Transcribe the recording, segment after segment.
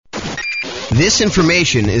This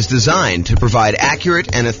information is designed to provide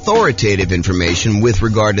accurate and authoritative information with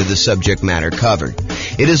regard to the subject matter covered.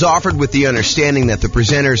 It is offered with the understanding that the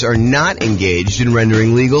presenters are not engaged in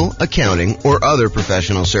rendering legal, accounting, or other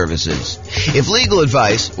professional services. If legal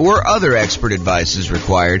advice or other expert advice is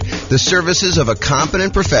required, the services of a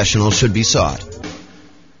competent professional should be sought.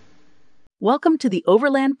 Welcome to the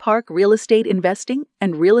Overland Park Real Estate Investing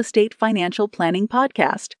and Real Estate Financial Planning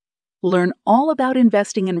Podcast. Learn all about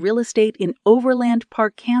investing in real estate in Overland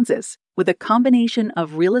Park, Kansas, with a combination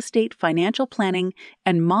of real estate financial planning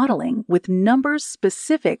and modeling with numbers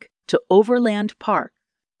specific to Overland Park,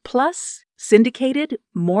 plus syndicated,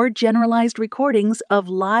 more generalized recordings of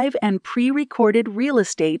live and pre-recorded real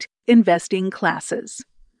estate investing classes.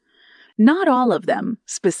 Not all of them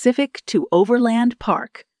specific to Overland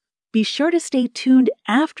Park. Be sure to stay tuned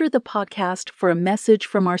after the podcast for a message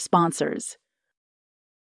from our sponsors.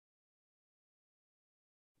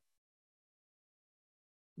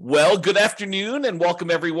 Well, good afternoon and welcome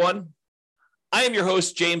everyone. I am your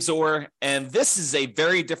host, James Orr, and this is a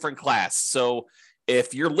very different class. So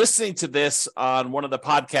if you're listening to this on one of the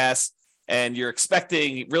podcasts and you're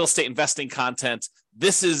expecting real estate investing content,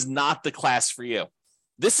 this is not the class for you.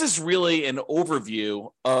 This is really an overview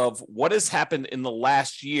of what has happened in the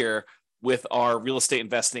last year with our real estate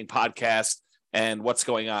investing podcast and what's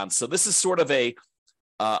going on. So this is sort of a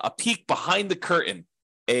peek behind the curtain,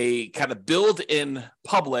 a kind of build in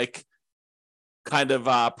public kind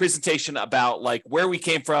of presentation about like where we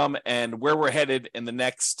came from and where we're headed in the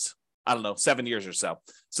next, 7 years or so.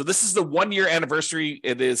 So this is the 1 year anniversary.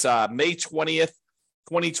 It is May 20th,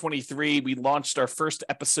 2023. We launched our first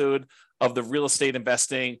episode of the real estate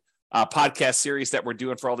investing podcast series that we're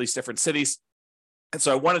doing for all these different cities. And so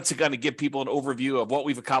I wanted to kind of give people an overview of what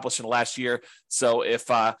we've accomplished in the last year. So if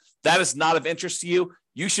that is not of interest to you,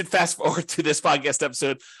 you should fast forward to this podcast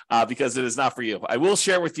episode because it is not for you. I will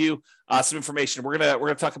share with you some information. We're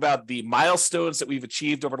gonna talk about the milestones that we've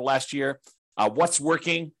achieved over the last year, what's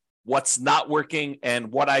working, what's not working,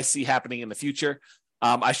 and what I see happening in the future.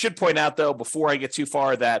 I should point out, though, before I get too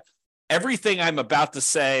far, that everything I'm about to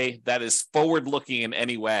say that is forward-looking in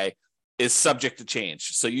any way is subject to change.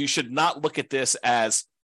 So you should not look at this as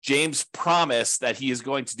James promised that he is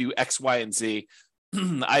going to do X, Y, and Z.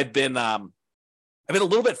 I've been a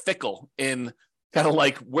little bit fickle in kind of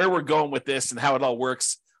like where we're going with this and how it all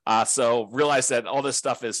works. So realize that all this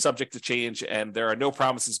stuff is subject to change and there are no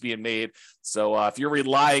promises being made. So if you're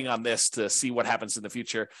relying on this to see what happens in the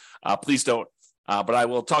future, please don't. But I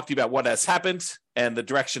will talk to you about what has happened and the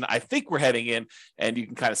direction I think we're heading in, and you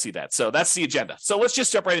can kind of see that. So that's the agenda. So let's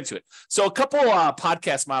just jump right into it. So a couple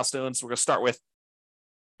podcast milestones we're going to start with.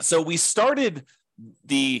 So we started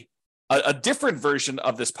a different version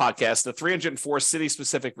of this podcast, the 304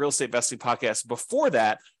 city-specific real estate investing podcast. Before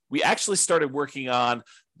that, we actually started working on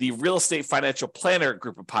the real estate financial planner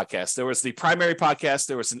group of podcasts. There was the primary podcast.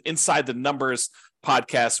 There was an Inside the Numbers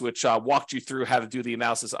podcast, which walked you through how to do the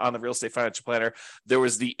analysis on the real estate financial planner. There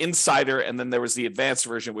was the Insider, and then there was the advanced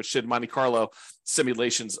version, which did Monte Carlo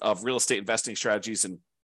simulations of real estate investing strategies and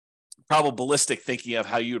probabilistic thinking of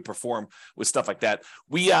how you would perform with stuff like that.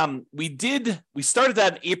 We started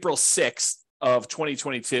that April 6th of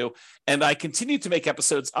 2022, and I continued to make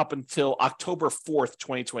episodes up until October 4th,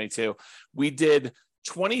 2022. We did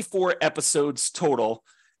 24 episodes total,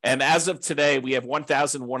 and as of today, we have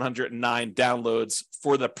 1,109 downloads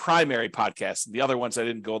for the primary podcast. The other ones I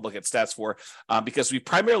didn't go and look at stats for because we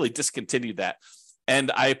primarily discontinued that,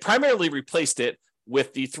 and I primarily replaced it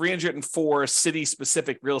with the 304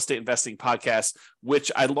 city-specific real estate investing podcast,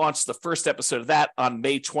 which I launched the first episode of that on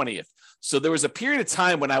May 20th. So there was a period of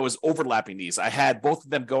time when I was overlapping these. I had both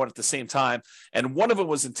of them going at the same time, and one of them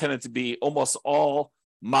was intended to be almost all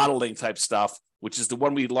modeling type stuff, which is the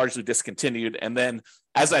one we largely discontinued. And then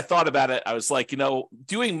as I thought about it, I was like,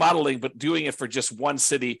 doing modeling, but doing it for just one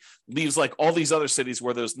city leaves like all these other cities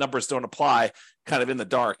where those numbers don't apply kind of in the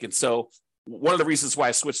dark. And so one of the reasons why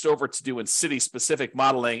I switched over to doing city-specific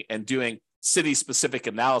modeling and doing city-specific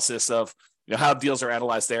analysis of how deals are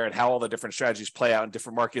analyzed there and how all the different strategies play out in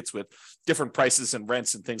different markets with different prices and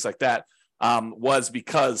rents and things like that was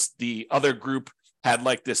because the other group had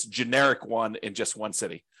like this generic one in just one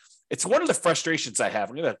city. It's one of the frustrations I have.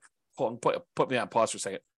 I'm going to put me on pause for a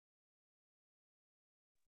second.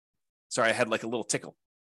 Sorry, I had like a little tickle.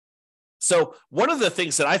 So one of the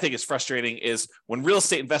things that I think is frustrating is when real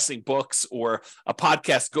estate investing books or a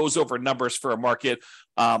podcast goes over numbers for a market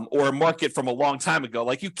or a market from a long time ago.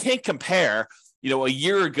 Like you can't compare, a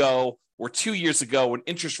year ago or 2 years ago when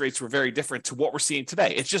interest rates were very different to what we're seeing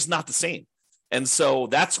today. It's just not the same. And so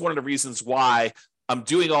that's one of the reasons why I'm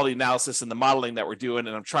doing all the analysis and the modeling that we're doing,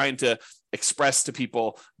 and I'm trying to express to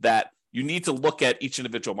people that you need to look at each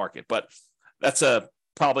individual market. But that's a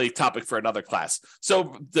probably topic for another class.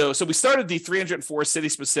 So we started the 304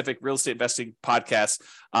 city-specific real estate investing podcast.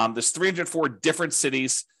 There's 304 different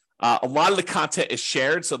cities. A lot of the content is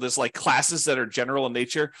shared. So there's like classes that are general in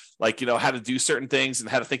nature, like, how to do certain things and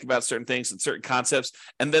how to think about certain things and certain concepts.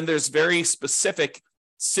 And then there's very specific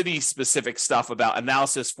city-specific stuff about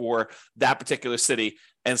analysis for that particular city.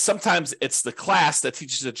 And sometimes it's the class that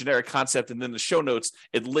teaches a generic concept, and then the show notes,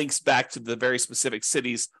 it links back to the very specific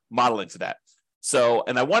cities modeling to that. So,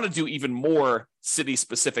 and I want to do even more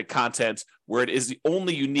city-specific content where it is the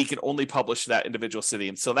only unique and only published to that individual city.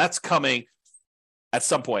 And so that's coming at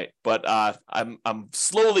some point, but I'm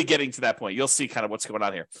slowly getting to that point. You'll see kind of what's going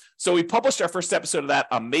on here. So we published our first episode of that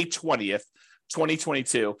on May 20th,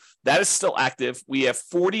 2022. That is still active. We have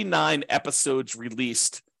 49 episodes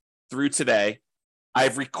released through today.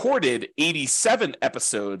 I've recorded 87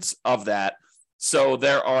 episodes of that. So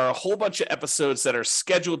there are a whole bunch of episodes that are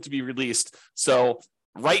scheduled to be released. So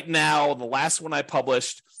right now, the last one I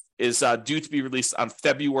published is due to be released on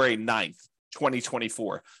February 9th,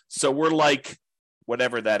 2024. So we're like,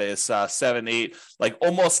 whatever that is, 7, 8, like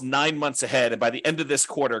almost 9 months ahead. And by the end of this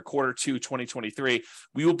quarter 2, 2023,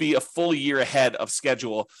 we will be a full year ahead of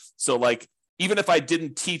schedule. So like, even if I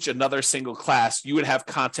didn't teach another single class, you would have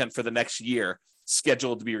content for the next year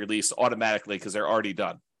scheduled to be released automatically because they're already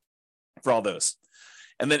done for all those.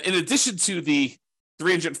 And then in addition to the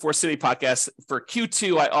 304 City podcast, for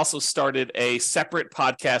Q2, I also started a separate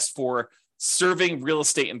podcast for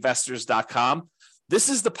servingrealestateinvestors.com. This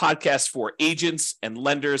is the podcast for agents and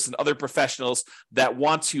lenders and other professionals that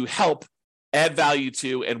want to help add value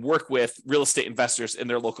to and work with real estate investors in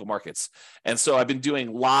their local markets. And so I've been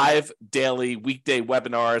doing live, daily, weekday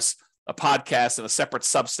webinars, a podcast, and a separate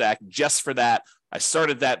Substack just for that. I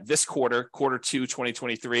started that this quarter 2,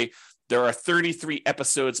 2023. There are 33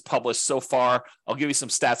 episodes published so far. I'll give you some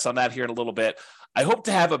stats on that here in a little bit. I hope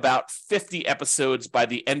to have about 50 episodes by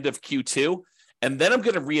the end of Q2. And then I'm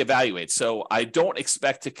going to reevaluate. So I don't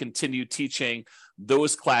expect to continue teaching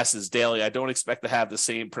those classes daily. I don't expect to have the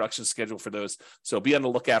same production schedule for those. So be on the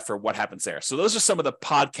lookout for what happens there. So those are some of the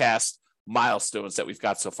podcast milestones that we've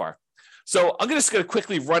got so far. So I'm just going to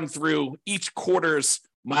quickly run through each quarter's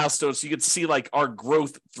milestones so you can see like our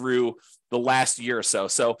growth through the last year or so.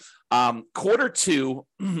 So quarter 2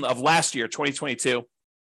 of last year, 2022,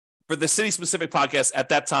 for the City Specific podcast at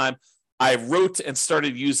that time, I wrote and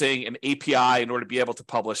started using an API in order to be able to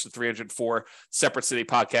publish the 304 separate city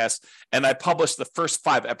podcasts. And I published the first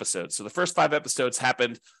 5 episodes. So the first 5 episodes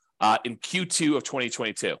happened in Q2 of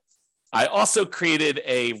 2022. I also created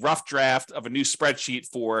a rough draft of a new spreadsheet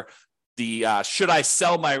for the should I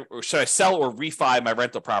sell or refi my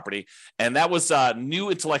rental property? And that was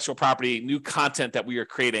new intellectual property, new content that we are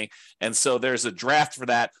creating. And so there's a draft for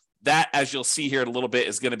that. That, as you'll see here in a little bit,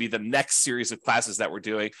 is going to be the next series of classes that we're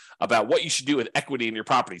doing about what you should do with equity in your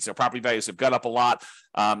property. So property values have gone up a lot.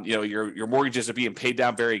 Your mortgages are being paid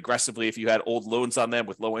down very aggressively if you had old loans on them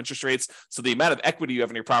with low interest rates. So the amount of equity you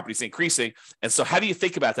have in your property is increasing. And so how do you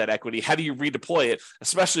think about that equity? How do you redeploy it,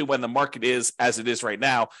 especially when the market is as it is right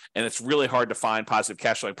now, and it's really hard to find positive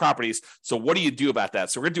cash flowing properties? So what do you do about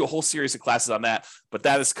that? So we're going to do a whole series of classes on that, but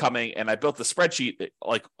that is coming. And I built the spreadsheet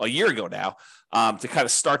like a year ago now to kind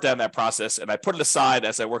of start down that process. And I put it aside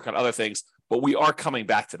as I work on other things, but we are coming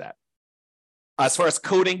back to that. As far as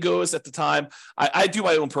coding goes at the time, I do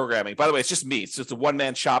my own programming. By the way, it's just me. It's just a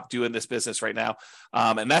one-man shop doing this business right now.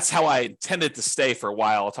 And that's how I intended to stay for a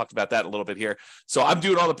while. I'll talk about that a little bit here. So I'm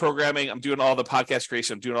doing all the programming. I'm doing all the podcast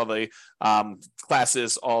creation. I'm doing all the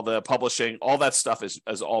classes, all the publishing, all that stuff is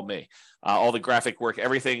all me. All the graphic work,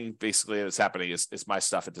 everything basically that's happening is my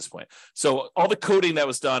stuff at this point. So all the coding that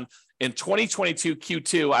was done in 2022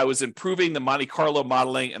 Q2, I was improving the Monte Carlo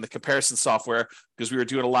modeling and the comparison software because we were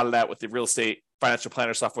doing a lot of that with the real estate financial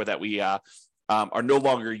planner software that we are no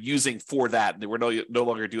longer using for that. We're no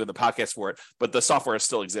longer doing the podcast for it, but the software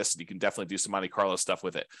still exists. And you can definitely do some Monte Carlo stuff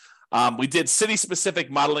with it. We did city-specific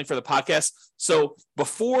modeling for the podcast. So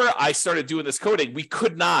before I started doing this coding,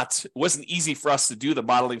 it wasn't easy for us to do the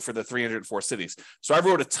modeling for the 304 cities. So I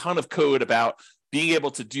wrote a ton of code about being able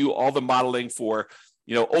to do all the modeling for,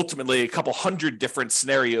 ultimately a couple hundred different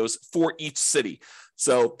scenarios for each city.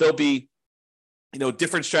 So there'll be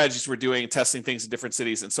different strategies we're doing, testing things in different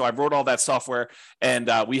cities. And so I wrote all that software,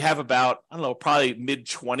 and we have about, probably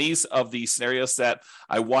mid-20s of the scenarios that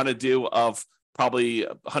I want to do, of probably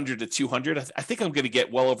 100 to 200. I think I'm going to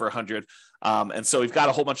get well over 100. And so we've got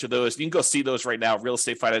a whole bunch of those. You can go see those right now,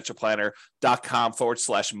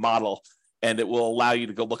 realestatefinancialplanner.com/model. and it will allow you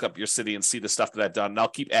to go look up your city and see the stuff that I've done. And I'll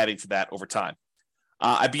keep adding to that over time.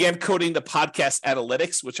 I began coding the podcast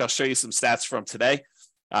analytics, which I'll show you some stats from today.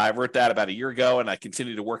 I wrote that about a year ago, and I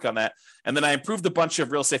continue to work on that. And then I improved a bunch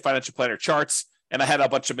of Real Estate Financial Planner charts, and I had a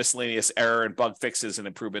bunch of miscellaneous error and bug fixes and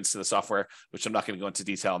improvements to the software, which I'm not going to go into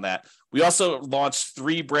detail on that. We also launched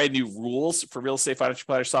 3 brand new rules for Real Estate Financial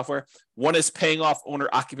Planner software. One is paying off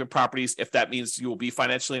owner-occupant properties if that means you will be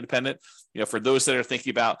financially independent. For those that are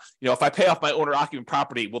thinking about, if I pay off my owner-occupant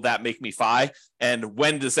property, will that make me FI? And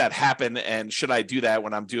when does that happen? And should I do that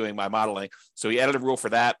when I'm doing my modeling? So we added a rule for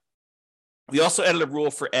that. We also added a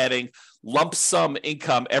rule for adding lump sum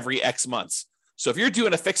income every X months. So if you're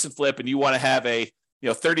doing a fix and flip and you want to have a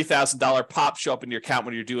 $30,000 pop show up in your account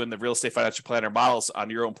when you're doing the Real Estate Financial Planner models on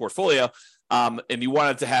your own portfolio, and you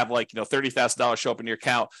wanted to have $30,000 show up in your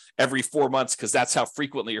account every 4 months because that's how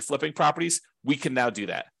frequently you're flipping properties, we can now do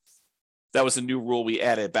that. That was a new rule we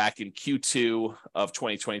added back in Q2 of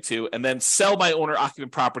 2022. And then sell my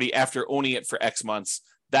owner-occupant property after owning it for X months.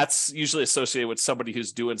 That's usually associated with somebody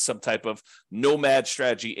who's doing some type of nomad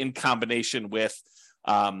strategy in combination with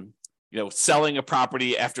selling a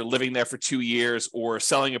property after living there for 2 years, or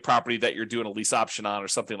selling a property that you're doing a lease option on or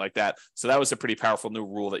something like that. So that was a pretty powerful new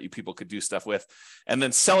rule that you people could do stuff with. And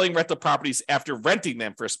then selling rental properties after renting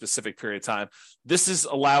them for a specific period of time. This is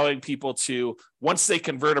allowing people to, once they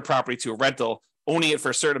convert a property to a rental, owning it for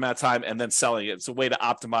a certain amount of time and then selling it. It's a way to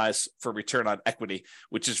optimize for return on equity,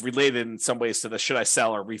 which is related in some ways to the should I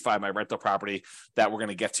sell or refi my rental property that we're going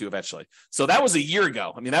to get to eventually. So that was a year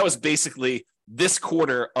ago. That was basically this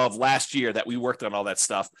quarter of last year that we worked on all that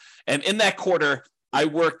stuff. And in that quarter, I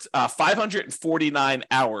worked 549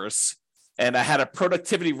 hours and I had a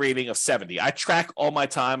productivity rating of 70. I track all my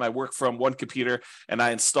time. I work from one computer, and I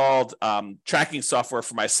installed tracking software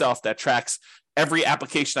for myself that tracks every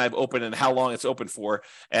application I've opened and how long it's open for.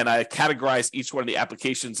 And I categorize each one of the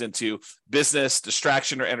applications into business,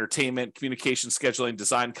 distraction or entertainment, communication, scheduling,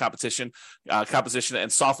 design, composition,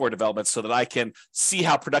 and software development so that I can see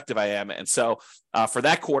how productive I am. And so for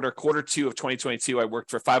that quarter 2 of 2022, I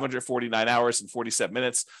worked for 549 hours and 47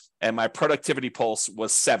 minutes, and my productivity pulse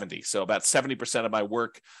was 70. So about 70% of my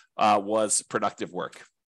work was productive work.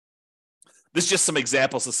 This is just some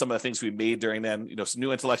examples of some of the things we made during then, some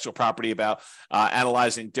new intellectual property about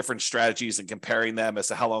analyzing different strategies and comparing them as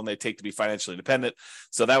to how long they take to be financially independent.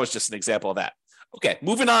 So that was just an example of that. Okay,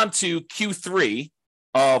 moving on to Q3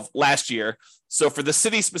 of last year. So for the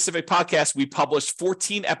city specific podcast, we published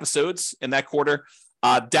 14 episodes in that quarter.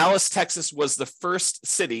 Dallas, Texas was the first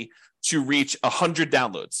city to reach 100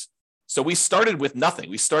 downloads. So we started with nothing.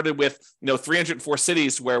 We started with 304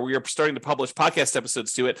 cities where we were starting to publish podcast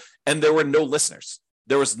episodes to it, and there were no listeners.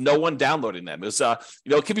 There was no one downloading them. It was,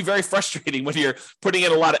 it can be very frustrating when you're putting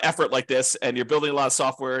in a lot of effort like this, and you're building a lot of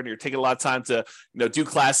software, and you're taking a lot of time to, do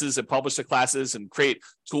classes and publish the classes and create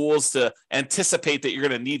tools to anticipate that you're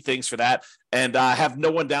going to need things for that, and have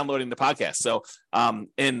no one downloading the podcast. So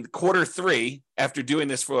in quarter 3, after doing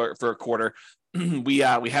this for a quarter, we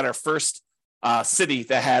had our first city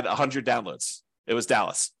that had 100 downloads. It was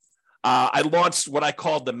Dallas. I launched what I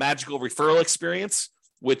called the magical referral experience,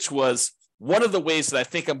 which was one of the ways that I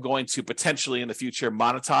think I'm going to potentially in the future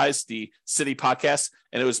monetize the city podcast.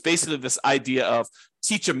 And it was basically this idea of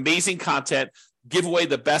teach amazing content, give away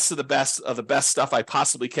the best of the best stuff I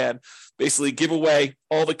possibly can, basically give away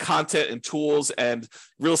all the content and tools and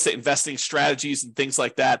real estate investing strategies and things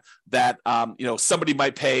like that, somebody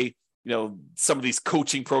might pay some of these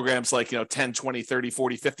coaching programs like, 10, 20, 30,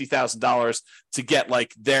 40, $50,000 to get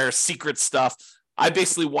like their secret stuff. I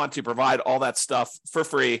basically want to provide all that stuff for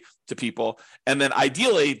free to people. And then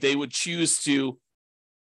ideally they would choose to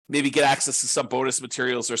maybe get access to some bonus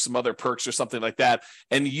materials or some other perks or something like that,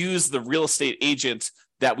 and use the real estate agent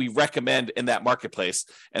that we recommend in that marketplace.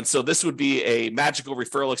 And so this would be a magical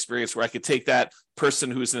referral experience where I could take that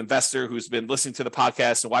person who's an investor who's been listening to the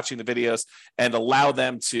podcast and watching the videos and allow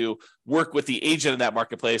them to work with the agent in that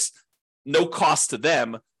marketplace, no cost to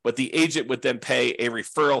them, but the agent would then pay a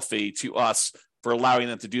referral fee to us for allowing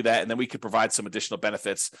them to do that. And then we could provide some additional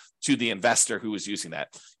benefits to the investor who is using that.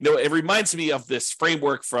 It reminds me of this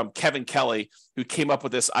framework from Kevin Kelly, who came up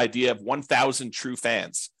with this idea of 1,000 true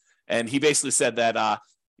fans. And he basically said that,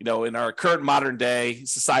 in our current modern day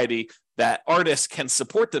society, that artists can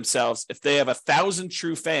support themselves if they have 1,000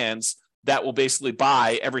 true fans that will basically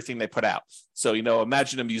buy everything they put out. So,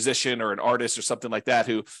 imagine a musician or an artist or something like that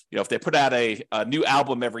who, if they put out a new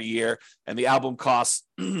album every year and the album costs,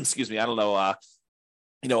 $100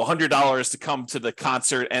 to come to the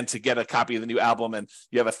concert and to get a copy of the new album. And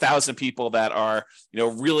you have 1,000 people that are,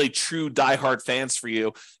 really true diehard fans for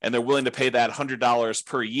you, and they're willing to pay that $100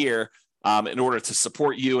 per year. in order to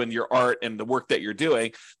support you and your art and the work that you're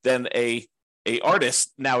doing, then a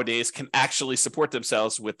artist nowadays can actually support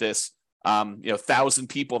themselves with this 1,000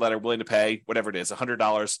 people that are willing to pay whatever it is,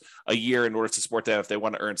 $100 a year in order to support them if they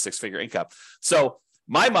want to earn six-figure income. So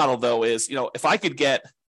my model, though, is, if I could get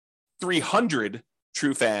 300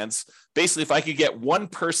 true fans, basically, if I could get one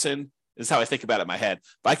person, this is how I think about it in my head.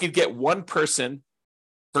 If I could get one person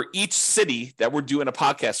for each city that we're doing a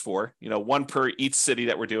podcast for, one per each city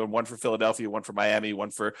that we're doing, one for Philadelphia, one for Miami, one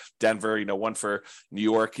for Denver, one for New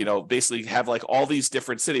York, basically have like all these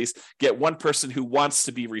different cities, get one person who wants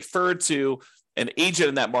to be referred to an agent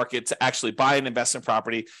in that market to actually buy an investment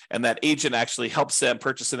property, and that agent actually helps them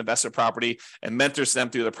purchase an investment property and mentors them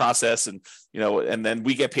through the process, and and then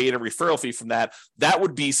we get paid a referral fee from that. That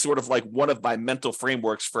would be sort of like one of my mental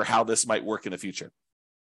frameworks for how this might work in the future.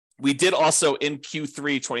 We did also in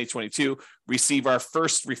Q3 2022 receive our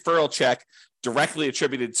first referral check directly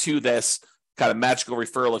attributed to this kind of magical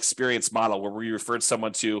referral experience model, where we referred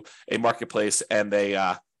someone to a marketplace and they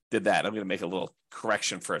did that. I'm going to make a little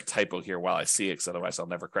correction for a typo here while I see it, because otherwise I'll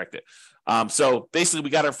never correct it. So basically,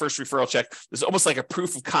 we got our first referral check. It's almost like a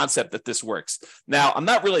proof of concept that this works. Now, I'm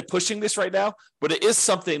not really pushing this right now, but it is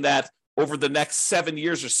something that over the next 7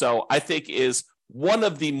 years or so, I think is one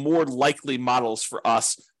of the more likely models for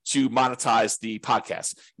us to monetize the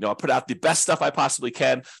podcast. I put out the best stuff I possibly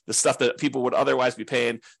can, the stuff that people would otherwise be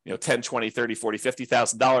paying, $10, $20, $30, $40,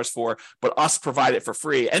 $50,000 for, but us provide it for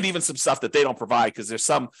free, and even some stuff that they don't provide, because there's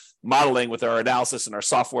some modeling with our analysis and our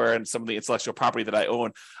software and some of the intellectual property that I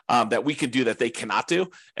own that we can do that they cannot do.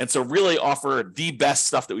 And so really offer the best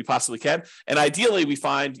stuff that we possibly can. And ideally we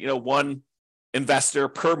find, one investor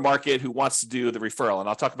per market who wants to do the referral. And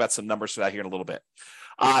I'll talk about some numbers for that here in a little bit.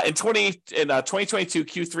 In 2022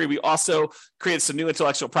 Q3, we also created some new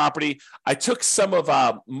intellectual property. I took some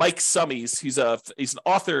of Mike Summey's. He's an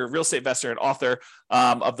author, real estate investor, and author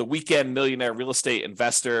of the Weekend Millionaire Real Estate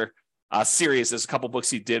Investor series. There's a couple books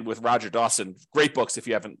he did with Roger Dawson. Great books if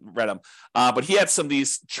you haven't read them. But he had some of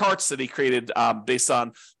these charts that he created based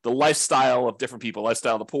on the lifestyle of different people,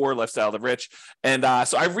 lifestyle of the poor, lifestyle of the rich. And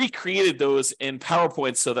so I recreated those in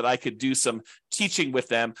PowerPoint so that I could do some teaching with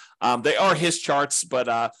them. They are his charts,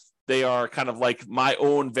 but they are kind of like my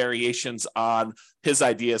own variations on his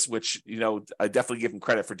ideas, which, I definitely give him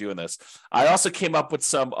credit for doing this. I also came up with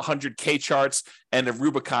some 100K charts and a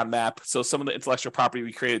Rubicon map. So some of the intellectual property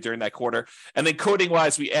we created during that quarter. And then coding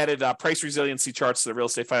wise, we added price resiliency charts to the Real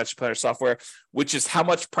Estate Financial Planner software, which is how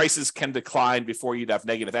much prices can decline before you'd have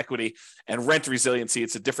negative equity, and rent resiliency.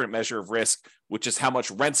 It's a different measure of risk, which is how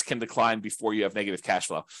much rents can decline before you have negative cash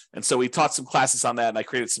flow. And so we taught some classes on that, and I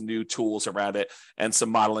created some new tools around it and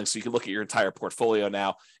some modeling. So you can look at your entire portfolio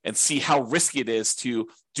now and see how risky it is to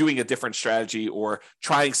doing a different strategy or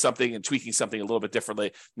trying something and tweaking something a little bit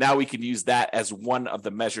differently. Now we can use that as one of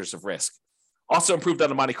the measures of risk. Also improved on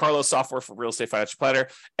the Monte Carlo software for Real Estate Financial Planner,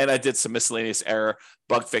 and I did some miscellaneous error,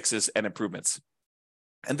 bug fixes, and improvements.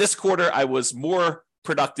 And this quarter, I was more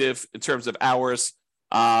productive in terms of hours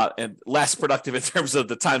and less productive in terms of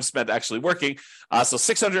the time spent actually working. So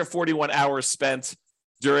 641 hours spent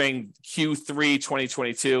during Q3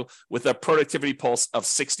 2022 with a productivity pulse of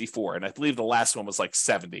 64. And I believe the last one was like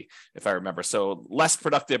 70, if I remember. So less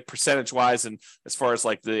productive percentage-wise and as far as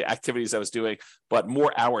like the activities I was doing, but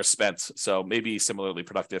more hours spent. So maybe similarly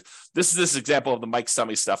productive. This is this example of the Mike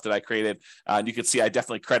Summey stuff that I created. And you can see I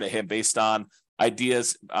definitely credit him based on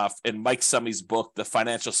ideas in Mike Summey's book, The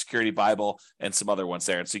Financial Security Bible, and some other ones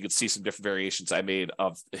there. And so you can see some different variations I made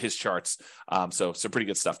of his charts. So some pretty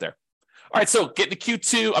good stuff there. All right, so getting to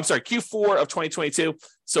Q4 of 2022.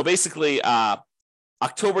 So basically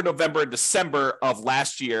October, November, and December of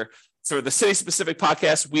last year. So the City Specific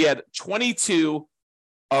podcast, we had 22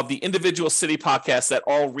 of the individual city podcasts that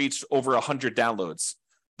all reached over 100 downloads.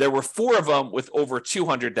 There were 4 of them with over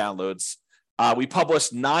 200 downloads. We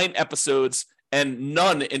published 9 episodes and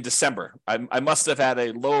none in December. I must have had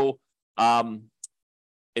a low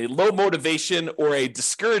motivation or a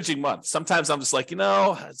discouraging month. Sometimes I'm just like,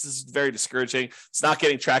 this is very discouraging. It's not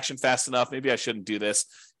getting traction fast enough. Maybe I shouldn't do this.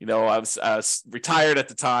 I was retired at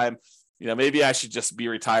the time. Maybe I should just be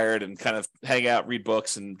retired and kind of hang out, read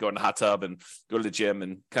books, and go in the hot tub and go to the gym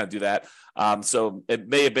and kind of do that. So it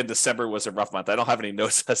may have been December was a rough month. I don't have any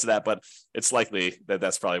notes as to that, but it's likely that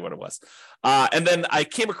that's probably what it was. And then I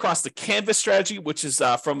came across the Canvas strategy, which is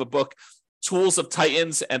from the book Tools of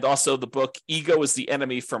Titans, and also the book Ego is the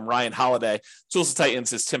Enemy from Ryan Holiday. Tools of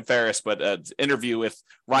Titans is Tim Ferriss, but an interview with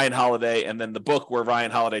Ryan Holiday. And then the book where Ryan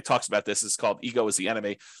Holiday talks about this is called Ego is the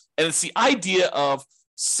Enemy. And it's the idea of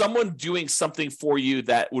someone doing something for you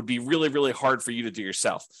that would be really, really hard for you to do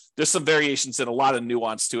yourself. There's some variations and a lot of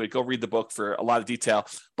nuance to it. Go read the book for a lot of detail.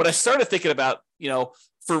 But I started thinking about,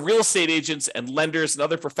 for real estate agents and lenders and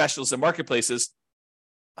other professionals in marketplaces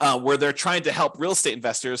where they're trying to help real estate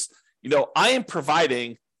investors, I am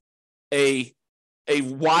providing a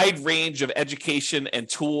wide range of education and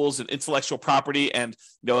tools and intellectual property and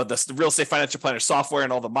the real estate financial planner software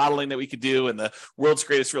and all the modeling that we could do and the world's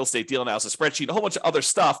greatest real estate deal analysis spreadsheet, a whole bunch of other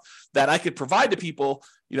stuff that I could provide to people,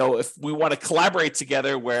 if we want to collaborate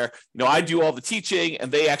together where, I do all the teaching and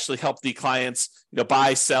they actually help the clients,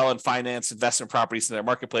 buy, sell, and finance investment properties in their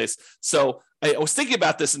marketplace. So I was thinking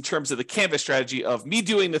about this in terms of the Canvas strategy of me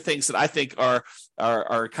doing the things that I think are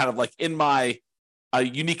kind of like in my a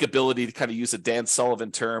unique ability to kind of use a Dan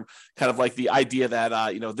Sullivan term, kind of like the idea that,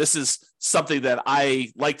 this is something that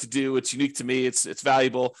I like to do. It's unique to me. It's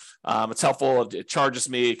valuable. It's helpful. It charges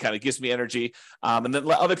me. It kind of gives me energy. And then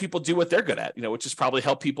let other people do what they're good at, which is probably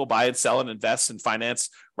help people buy and sell and invest and finance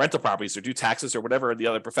rental properties or do taxes or whatever the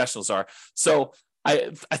other professionals are. So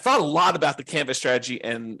I thought a lot about the Canvas strategy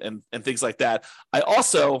and things like that. I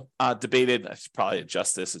also debated, I should probably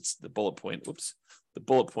adjust this. It's the bullet point. Oops. The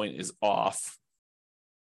bullet point is off.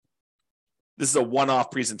 This is a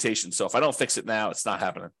one-off presentation, so if I don't fix it now, it's not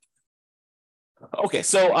happening. Okay,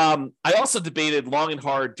 so I also debated long and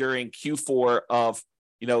hard during Q4 of,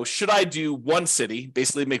 should I do one city,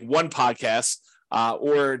 basically make one podcast,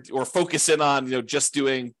 or focus in on, just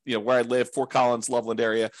doing, where I live, Fort Collins, Loveland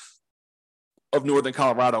area of Northern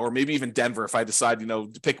Colorado, or maybe even Denver if I decide,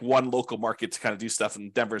 to pick one local market to kind of do stuff,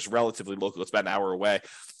 and Denver is relatively local. It's about an hour away.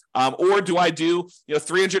 Or do I do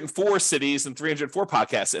 304 cities and 304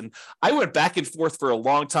 podcasts? And I went back and forth for a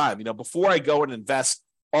long time. Before I go and invest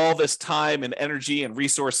all this time and energy and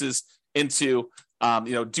resources into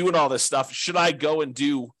doing all this stuff, should I go and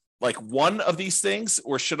do like one of these things,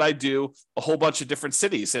 or should I do a whole bunch of different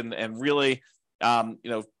cities and really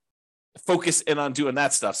focus in on doing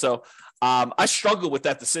that stuff? So I struggled with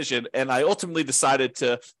that decision, and I ultimately decided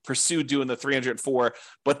to pursue doing the 304.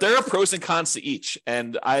 But there are pros and cons to each,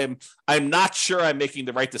 and I'm not sure I'm making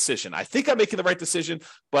the right decision. I think I'm making the right decision,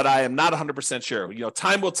 but I am not 100% sure.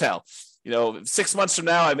 Time will tell. 6 months from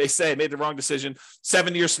now, I may say I made the wrong decision.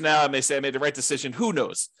 7 years from now, I may say I made the right decision. Who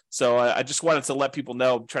knows? So I just wanted to let people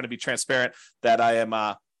know, trying to be transparent, that I'm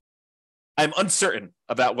uncertain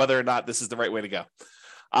about whether or not this is the right way to go.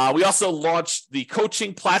 We also launched the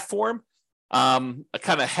coaching platform. I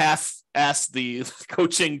kind of half-assed the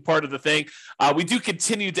coaching part of the thing. We do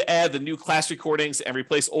continue to add the new class recordings and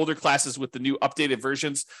replace older classes with the new updated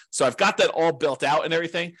versions. So I've got that all built out and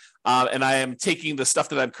everything. And I am taking the stuff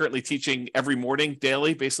that I'm currently teaching every morning,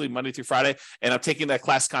 daily, basically Monday through Friday. And I'm taking that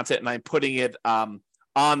class content and I'm putting it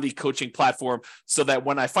on the coaching platform, so that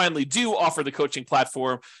when I finally do offer the coaching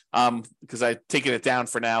platform, because I've taken it down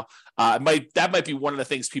for now, that might be one of the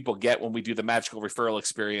things people get when we do the magical referral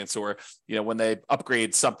experience, or when they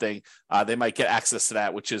upgrade something, they might get access to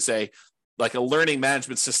that, which is a learning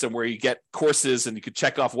management system where you get courses and you can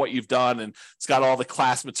check off what you've done, and it's got all the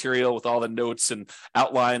class material with all the notes and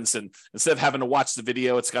outlines, and instead of having to watch the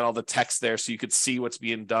video, it's got all the text there so you could see what's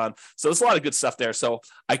being done. So there's a lot of good stuff there. So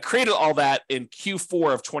I created all that in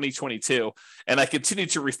Q4 of 2022, and I continue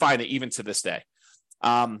to refine it even to this day.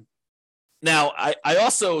 Now, I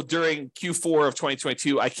also, during Q4 of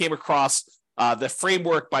 2022, I came across the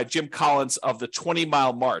framework by Jim Collins of the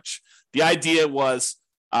 20-mile march. The idea was,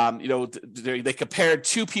 they compared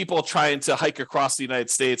two people trying to hike across the United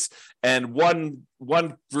States, and one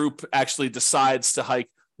group actually decides to hike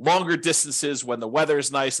longer distances when the weather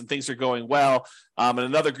is nice and things are going well. And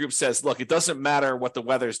another group says, look, it doesn't matter what the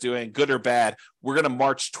weather's doing, good or bad. We're going to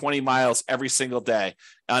march 20 miles every single day.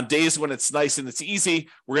 On days when it's nice and it's easy,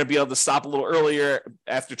 we're going to be able to stop a little earlier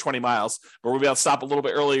after 20 miles, but we'll be able to stop a little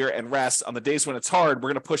bit earlier and rest. On the days when it's hard, we're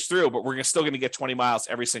going to push through, but we're still going to get 20 miles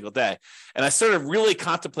every single day. And I started really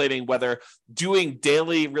contemplating whether doing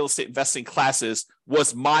daily real estate investing classes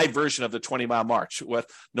was my version of the 20-mile march. With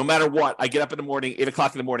no matter what, I get up in the morning, 8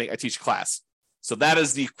 o'clock in the morning, I teach class. So that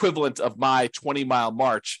is the equivalent of my 20-mile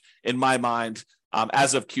march in my mind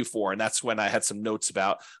as of Q4. And that's when I had some notes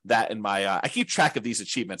about that in my, I keep track of these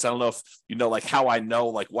achievements. I don't know if you know, how I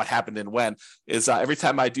know, what happened and when is every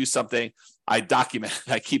time I do something, I document,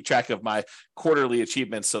 I keep track of my quarterly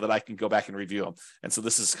achievements so that I can go back and review them. And so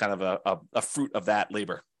this is kind of a fruit of that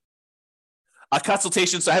labor. A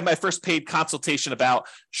consultation. So I had my first paid consultation about,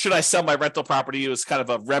 should I sell my rental property? It was kind of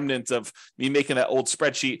a remnant of me making that old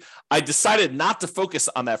spreadsheet. I decided not to focus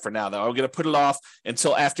on that for now, though. I'm going to put it off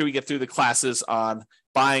until after we get through the classes on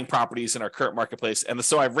buying properties in our current marketplace. And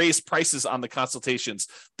so I've raised prices on the consultations.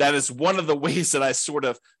 That is one of the ways that I sort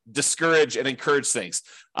of discourage and encourage things.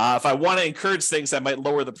 If I want to encourage things, I might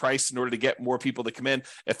lower the price in order to get more people to come in.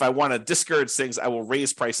 If I want to discourage things, I will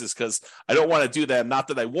raise prices because I don't want to do them. Not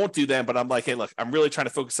that I won't do them, but I'm like, hey, look, I'm really trying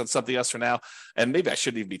to focus on something else for now. And maybe I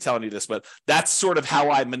shouldn't even be telling you this, but that's sort of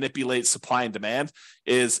how I manipulate supply and demand.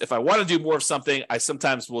 Is if I want to do more of something, I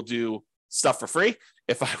sometimes will do stuff for free.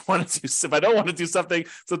 If I don't want to do something,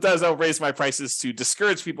 sometimes I'll raise my prices to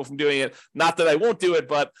discourage people from doing it. Not that I won't do it,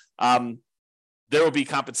 but there will be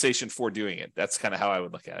compensation for doing it. That's kind of how I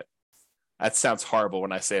would look at it. That sounds horrible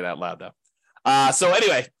when I say it out loud, though. So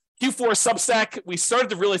anyway, Q4 Substack, we started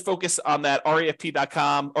to really focus on that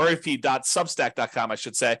refp.substack.com, I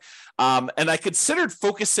should say. And I considered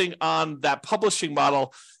focusing on that publishing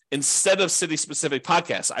model instead of city-specific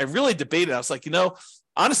podcasts. I really debated. I was like,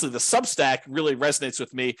 honestly, the Substack really resonates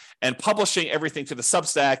with me, and publishing everything to the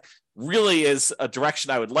Substack really is a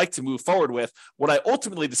direction I would like to move forward with. What I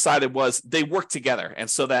ultimately decided was they work together. And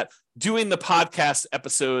so that doing the podcast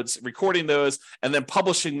episodes, recording those, and then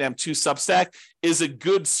publishing them to Substack is a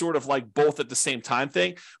good sort of like both at the same time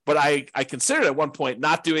thing. But I considered at one point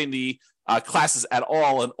not doing the classes at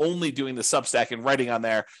all and only doing the Substack and writing on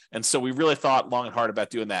there. And so we really thought long and hard about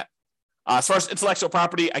doing that. As far as intellectual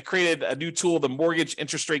property, I created a new tool, the Mortgage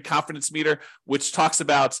Interest Rate Confidence Meter, which talks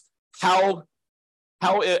about how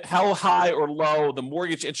high or low the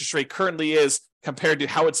mortgage interest rate currently is compared to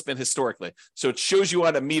how it's been historically. So it shows you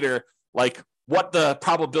on a meter like what the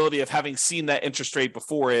probability of having seen that interest rate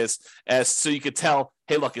before is, as so you could tell,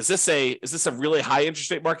 hey, look, is this a really high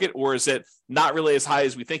interest rate market, or is it not really as high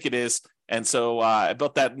as we think it is? And so I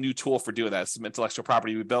built that new tool for doing that. Some intellectual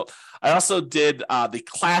property we built. I also did the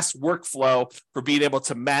class workflow for being able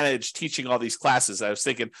to manage teaching all these classes. I was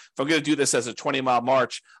thinking, if I'm going to do this as a 20-mile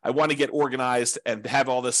march, I want to get organized and have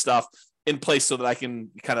all this stuff in place so that I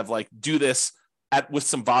can kind of like do this with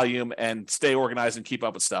some volume and stay organized and keep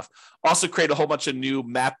up with stuff. Also create a whole bunch of new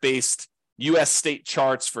map-based U.S. state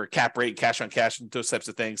charts for cap rate, cash on cash, and those types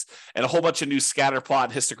of things, and a whole bunch of new scatter plot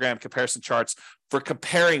and histogram comparison charts for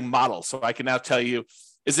comparing models. So I can now tell you,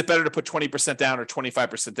 is it better to put 20% down or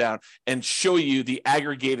 25% down, and show you the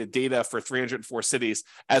aggregated data for 304 cities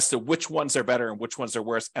as to which ones are better and which ones are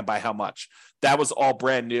worse and by how much. That was all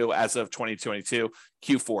brand new as of 2022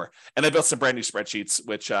 Q4. And I built some brand new spreadsheets,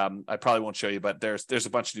 which I probably won't show you, but there's a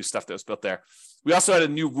bunch of new stuff that was built there. We also had a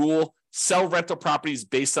new rule: sell rental properties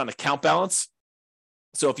based on account balance.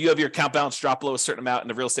 So if you have your account balance drop below a certain amount in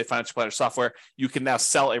the Real Estate Financial Planner software, you can now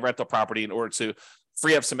sell a rental property in order to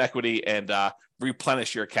free up some equity and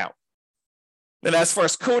replenish your account. Then as far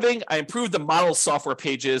as coding, I improved the model software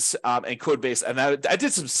pages and code base, and I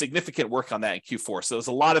did some significant work on that in Q4. So there's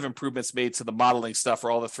a lot of improvements made to the modeling stuff for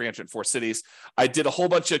all the 304 cities. I did a whole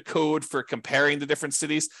bunch of code for comparing the different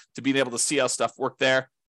cities to being able to see how stuff worked there.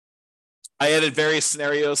 I added various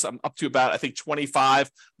scenarios. I'm up to about, I think, 25.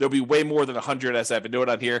 There'll be way more than 100 as I have a note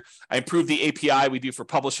on here. I improved the API we do for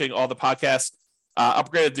publishing all the podcasts.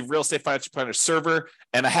 Upgraded the Real Estate Financial Planner server,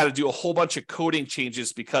 and I had to do a whole bunch of coding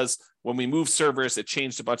changes because when we moved servers, it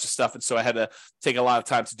changed a bunch of stuff, and so I had to take a lot of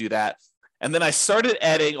time to do that. And then I started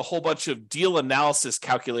adding a whole bunch of deal analysis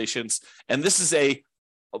calculations, and this is a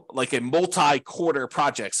multi-quarter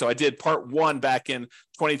project. So I did part one back in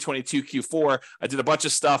 2022 Q4. I did a bunch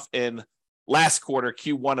of stuff in last quarter,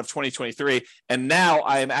 Q1 of 2023, and now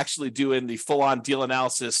I am actually doing the full-on deal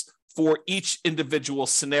analysis for each individual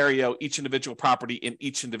scenario, each individual property in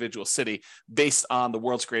each individual city based on the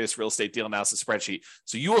world's greatest real estate deal analysis spreadsheet.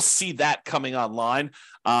 So you will see that coming online.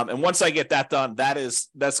 And once I get that done, that's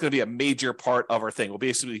going to be a major part of our thing. We'll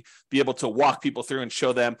basically be able to walk people through and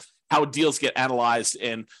show them how deals get analyzed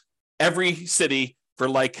in every city for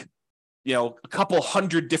a couple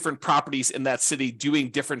hundred different properties in that city doing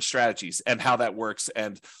different strategies and how that works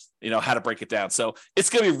and, how to break it down. So it's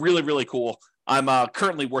going to be really, really cool. I'm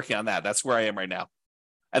currently working on that. That's where I am right now.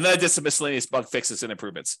 And then I did some miscellaneous bug fixes and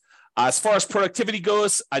improvements. As far as productivity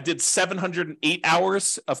goes, I did 708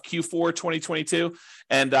 hours of Q4 2022,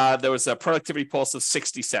 and there was a productivity pulse of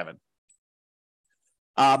 67.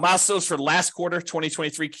 Milestones for last quarter,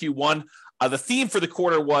 2023 Q1. The theme for the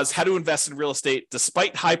quarter was how to invest in real estate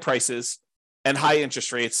despite high prices and high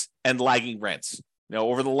interest rates and lagging rents.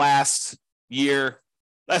 Over the last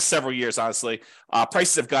several years, honestly,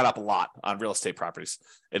 prices have gone up a lot on real estate properties.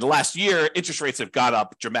 In the last year, interest rates have gone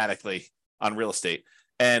up dramatically on real estate,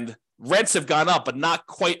 and rents have gone up, but not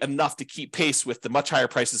quite enough to keep pace with the much higher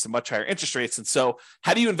prices and much higher interest rates. And so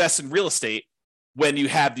how do you invest in real estate when you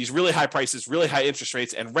have these really high prices, really high interest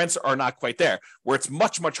rates, and rents are not quite there, where it's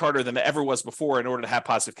much, much harder than it ever was before in order to have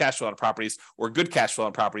positive cash flow on properties or good cash flow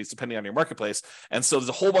on properties, depending on your marketplace. And so there's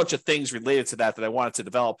a whole bunch of things related to that I wanted to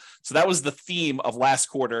develop. So that was the theme of last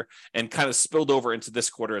quarter and kind of spilled over into this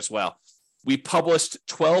quarter as well. We published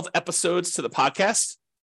 12 episodes to the podcast.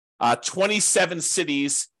 27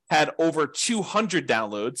 cities had over 200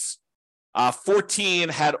 downloads. 14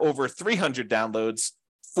 had over 300 downloads.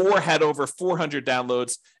 4 had over 400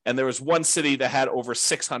 downloads, and there was one city that had over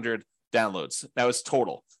 600 downloads. That was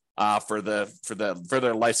total for their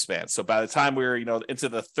lifespan. So by the time we were into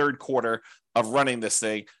the third quarter of running this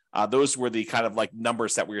thing, those were the kind of like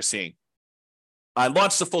numbers that we were seeing. I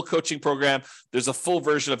launched the full coaching program. There's a full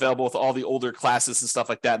version available with all the older classes and stuff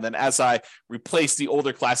like that. And then as I replace the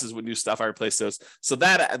older classes with new stuff, I replace those. So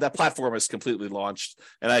that platform is completely launched,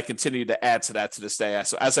 and I continue to add to that to this day.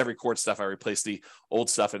 So as I record stuff, I replace the old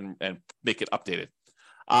stuff and make it updated.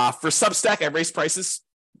 For Substack, I raised prices.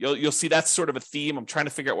 You'll see that's sort of a theme. I'm trying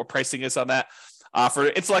to figure out what pricing is on that. For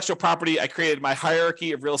intellectual property, I created my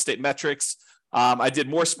hierarchy of real estate metrics. I did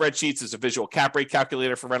more spreadsheets. There's a visual cap rate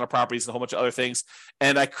calculator for rental properties and a whole bunch of other things.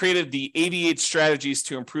 And I created the 88 strategies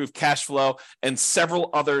to improve cash flow and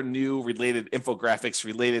several other new related infographics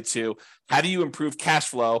related to how do you improve cash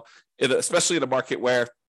flow, especially in a market where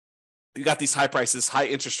you got these high prices, high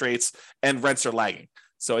interest rates, and rents are lagging.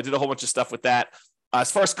 So I did a whole bunch of stuff with that. As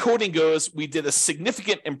far as coding goes, we did a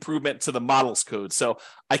significant improvement to the models code. So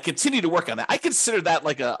I continue to work on that. I consider that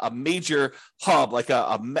like a major hub, like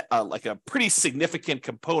a pretty significant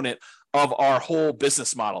component of our whole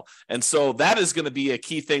business model. And so that is going to be a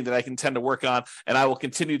key thing that I can tend to work on, and I will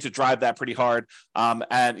continue to drive that pretty hard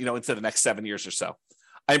and into the next 7 years or so.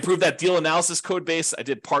 I improved that deal analysis code base. I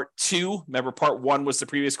did part 2. Remember, part 1 was the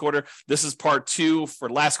previous quarter. This is part 2 for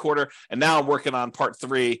last quarter. And now I'm working on part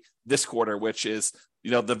 3 this quarter, which is,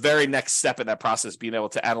 the very next step in that process, being able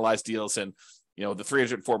to analyze deals and, the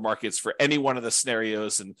 304 markets for any one of the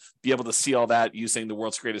scenarios and be able to see all that using the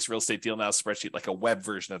world's greatest real estate deal analysis spreadsheet, like a web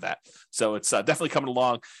version of that. So it's definitely coming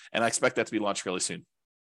along, and I expect that to be launched really soon.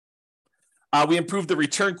 We improved the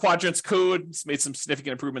return quadrants code, made some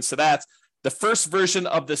significant improvements to that. The first version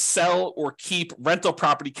of the sell or keep rental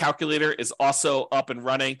property calculator is also up and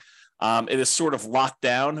running. It is sort of locked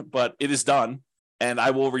down, but it is done. And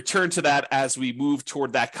I will return to that as we move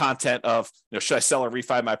toward that content of, should I sell or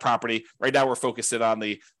refi my property? Right now, we're focusing on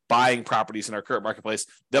the buying properties in our current marketplace.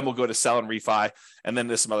 Then we'll go to sell and refi. And then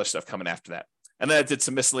there's some other stuff coming after that. And then I did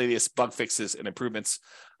some miscellaneous bug fixes and improvements.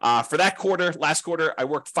 For that quarter, last quarter, I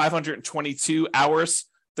worked 522 hours,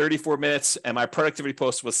 34 minutes, and my productivity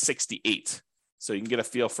post was 68. So you can get a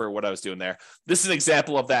feel for what I was doing there. This is an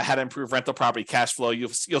example of that, how to improve rental property cash flow. You'll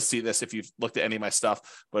see this if you've looked at any of my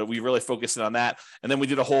stuff, but we really focused on that. And then we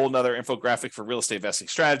did a whole nother infographic for real estate investing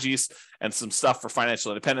strategies and some stuff for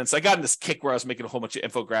financial independence. I got in this kick where I was making a whole bunch of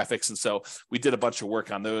infographics, and so we did a bunch of work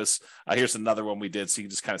on those. Here's another one we did, so you can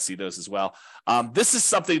just kind of see those as well. This is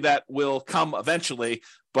something that will come eventually,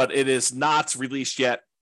 but it is not released yet.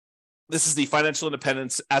 This is the financial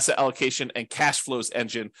independence, asset allocation, and cash flows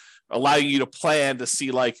engine, allowing you to plan to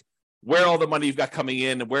see where all the money you've got coming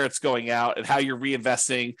in and where it's going out and how you're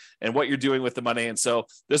reinvesting and what you're doing with the money. And so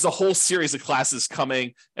there's a whole series of classes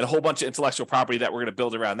coming and a whole bunch of intellectual property that we're going to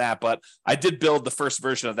build around that. But I did build the first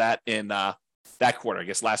version of that in that quarter, I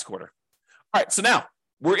guess last quarter. All right, so now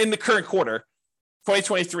we're in the current quarter,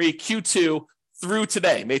 2023 Q2 through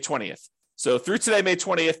today, May 20th. So through today, May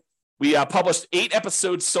 20th, we published 8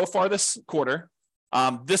 episodes so far this quarter.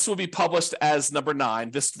 This will be published as number 9,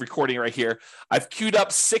 this recording right here. I've queued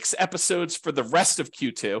up 6 episodes for the rest of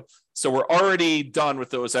Q2. So we're already done with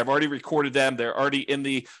those. I've already recorded them. They're already in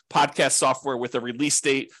the podcast software with a release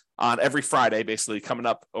date on every Friday, basically coming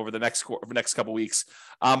up over the next couple weeks.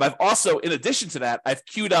 I've also, in addition to that, I've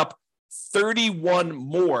queued up 31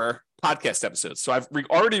 more podcast episodes. So I've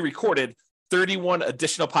already recorded 31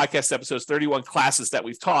 additional podcast episodes, 31 classes that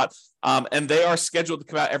we've taught, and they are scheduled to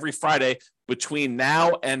come out every Friday between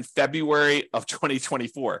now and February of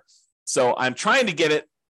 2024. So I'm trying to get it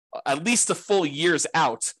at least a full year's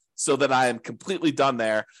out so that I am completely done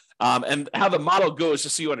there. And how the model goes,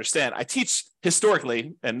 just so you understand, I teach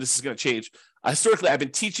historically, and this is going to change. Historically, I've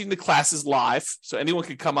been teaching the classes live, so anyone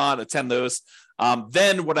can come on, attend those.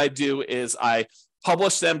 Then what I do is I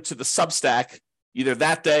publish them to the Substack either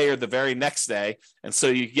that day or the very next day. And so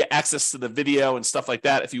you get access to the video and stuff like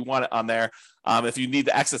that if you want it on there. If you need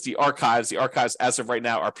to access the archives as of right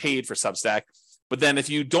now are paid for Substack. But then if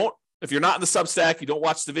you're not in the Substack, you don't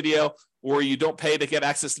watch the video, or you don't pay to get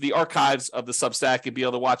access to the archives of the Substack and be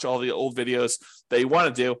able to watch all the old videos that you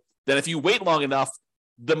want to do, then if you wait long enough,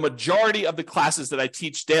 the majority of the classes that I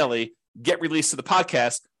teach daily get released to the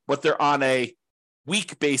podcast, but they're on a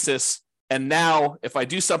week basis. And now if I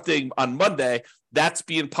do something on Monday, that's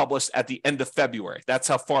being published at the end of February. That's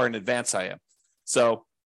how far in advance I am. So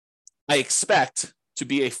I expect to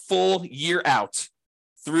be a full year out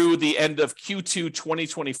through the end of Q2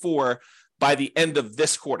 2024 by the end of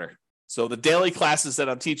this quarter. So the daily classes that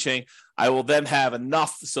I'm teaching, I will then have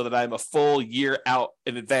enough so that I'm a full year out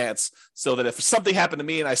in advance, so that if something happened to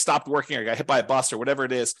me and I stopped working or got hit by a bus or whatever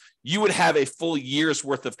it is, you would have a full year's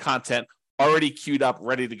worth of content already queued up,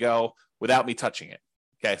 ready to go without me touching it.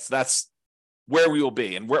 Okay, so that's where we will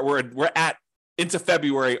be. And we're at into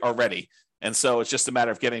February already. And so it's just a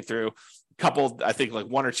matter of getting through a couple, I think like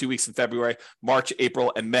 1 or 2 weeks in February, March,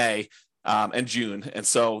 April, and May, and June. And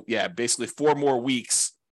so, yeah, basically 4 more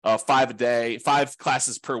weeks of 5 a day, 5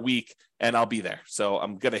 classes per week, and I'll be there. So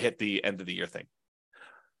I'm going to hit the end of the year thing.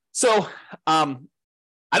 So I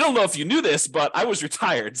don't know if you knew this, but I was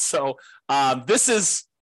retired. So this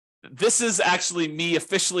is actually me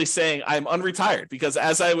officially saying I'm unretired, because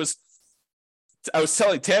as I was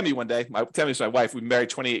telling Tammy one day, Tammy's my wife, we've been married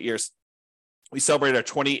 28 years. We celebrated our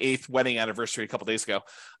 28th wedding anniversary a couple days ago.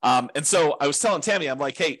 And so I was telling Tammy, I'm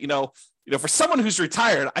like, hey, for someone who's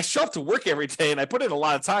retired, I show up to work every day and I put in a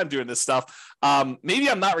lot of time doing this stuff. Maybe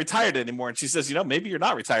I'm not retired anymore. And she says, maybe you're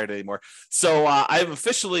not retired anymore. So I've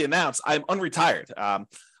officially announced I'm unretired.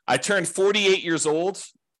 I turned 48 years old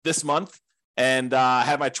this month and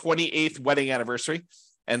had my 28th wedding anniversary.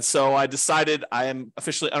 And so I decided I am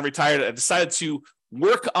officially unretired. I decided to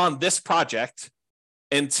work on this project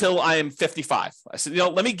until I am 55. I said,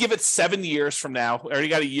 let me give it 7 years from now. I already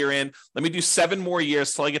got a year in. Let me do 7 more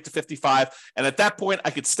years till I get to 55. And at that point, I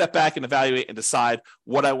could step back and evaluate and decide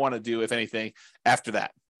what I want to do, if anything, after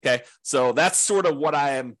that. Okay. So that's sort of what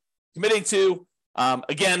I am committing to.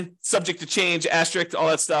 Again, subject to change, asterisk, all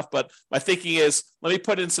that stuff. But my thinking is, let me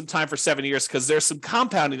put in some time for 7 years, because there's some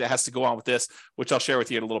compounding that has to go on with this, which I'll share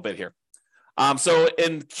with you in a little bit here. So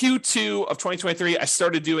in Q2 of 2023, I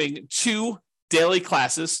started doing 2 daily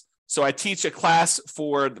classes. So I teach a class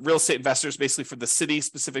for real estate investors, basically for the city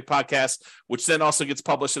specific podcast, which then also gets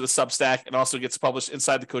published in the Substack and also gets published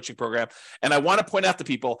inside the coaching program. And I want to point out to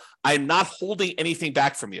people, I'm not holding anything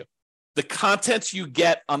back from you. The content you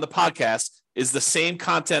get on the podcast is the same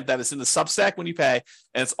content that is in the Substack when you pay,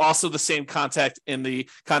 and it's also the same content in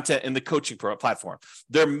the coaching platform.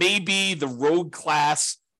 There may be the rogue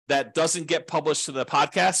class that doesn't get published to the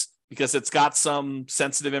podcast because it's got some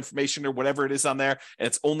sensitive information or whatever it is on there, and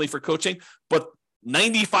it's only for coaching. But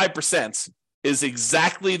 95% is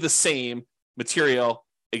exactly the same material,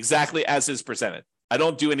 exactly as is presented. I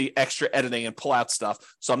don't do any extra editing and pull out stuff.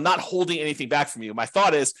 So I'm not holding anything back from you. My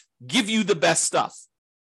thought is give you the best stuff,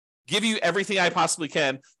 give you everything I possibly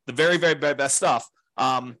can, the very, very best stuff.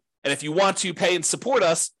 And if you want to pay and support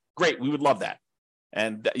us, great. We would love that.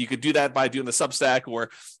 And you could do that by doing the Substack or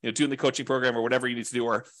doing the coaching program or whatever you need to do,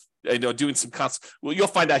 or doing some well, you'll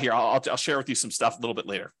find out here. I'll share with you some stuff a little bit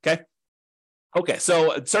later. Okay.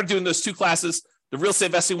 So I started doing those 2 classes, the real estate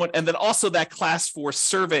investing one, and then also that class for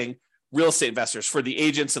serving real estate investors, for the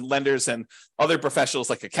agents and lenders and other professionals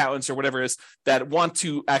like accountants or whatever it is that want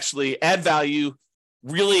to actually add value,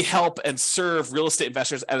 really help and serve real estate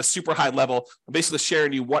investors at a super high level. I'm basically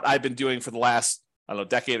sharing you what I've been doing for the last,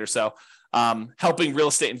 decade or so, helping real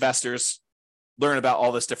estate investors learn about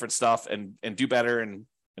all this different stuff and do better and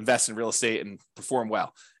invest in real estate and perform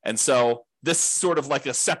well. And so this is sort of like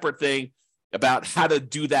a separate thing about how to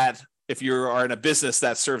do that if you are in a business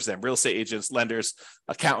that serves them, real estate agents, lenders,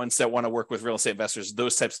 accountants that want to work with real estate investors,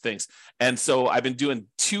 those types of things. And so I've been doing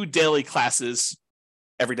 2 daily classes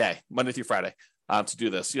every day, Monday through Friday, to do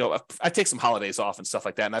this. I take some holidays off and stuff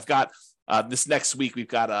like that. And I've got this next week, we've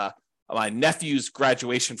got my nephew's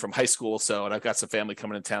graduation from high school. And I've got some family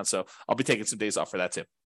coming in town. So I'll be taking some days off for that too.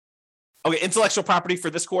 Okay, intellectual property for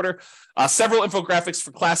this quarter, several infographics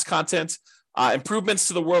for class content, improvements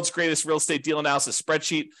to the world's greatest real estate deal analysis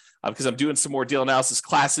spreadsheet, because I'm doing some more deal analysis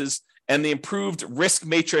classes, and the improved risk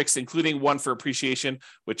matrix, including one for appreciation,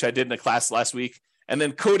 which I did in a class last week. And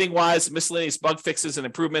then coding wise, miscellaneous bug fixes and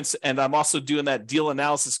improvements. And I'm also doing that deal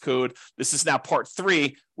analysis code. This is now part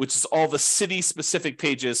 3, which is all the city specific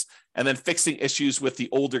pages, and then fixing issues with the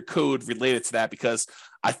older code related to that, because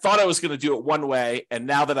I thought I was going to do it one way. And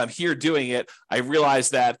now that I'm here doing it, I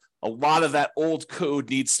realized that a lot of that old code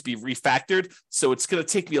needs to be refactored. So it's going to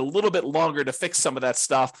take me a little bit longer to fix some of that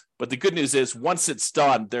stuff. But the good news is once it's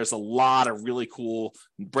done, there's a lot of really cool,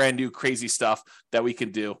 brand new, crazy stuff that we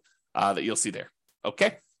can do that you'll see there.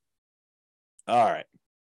 Okay. All right.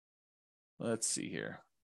 Let's see here.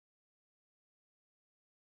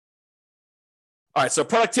 All right, so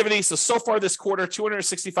productivity. So far this quarter,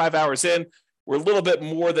 265 hours in. We're a little bit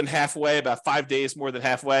more than halfway, about 5 days more than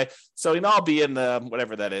halfway. So, I'll be in the,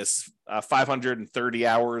 whatever that is, 530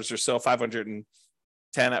 hours or so,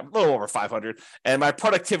 510, a little over 500. And my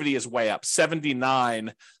productivity is way up,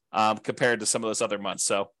 79 compared to some of those other months.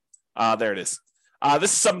 So there it is.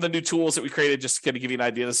 This is some of the new tools that we created, just to kind of give you an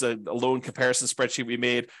idea. This is a loan comparison spreadsheet we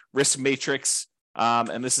made, risk matrix.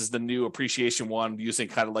 And this is the new appreciation one, using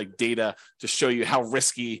kind of like data to show you how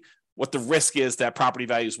risky, what the risk is that property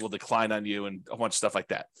values will decline on you, and a bunch of stuff like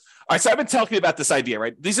that. All right, so I've been talking about this idea,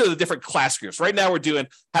 right? These are the different class groups. Right now we're doing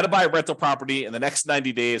how to buy a rental property in the next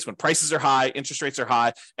 90 days when prices are high, interest rates are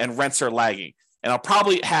high, and rents are lagging. And I'll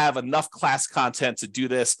probably have enough class content to do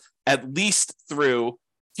this at least through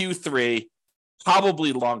Q3,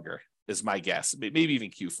 probably longer is my guess, maybe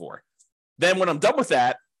even Q4. Then when I'm done with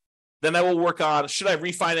that, then I will work on, should I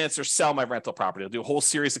refinance or sell my rental property? I'll do a whole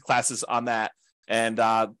series of classes on that. And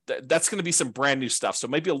that's going to be some brand new stuff. So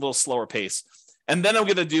it might be a little slower pace. And then I'm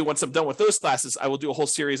going to do, once I'm done with those classes, I will do a whole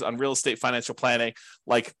series on real estate financial planning,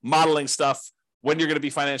 like modeling stuff, when you're going to be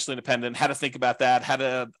financially independent, how to think about that, how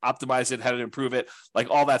to optimize it, how to improve it, like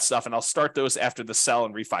all that stuff. And I'll start those after the sell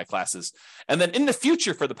and refi classes. And then in the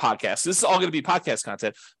future for the podcast, this is all going to be podcast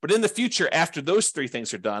content, but in the future, after those three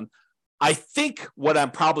things are done, I think what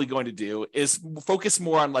I'm probably going to do is focus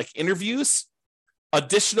more on like interviews,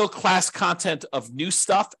 additional class content of new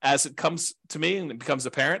stuff as it comes to me and it becomes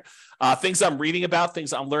apparent, things I'm reading about,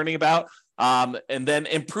 things I'm learning about, and then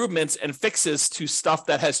improvements and fixes to stuff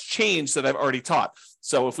that has changed that I've already taught.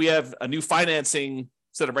 So if we have a new financing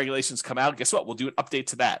set of regulations come out, guess what? We'll do an update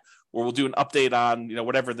to that, or we'll do an update on,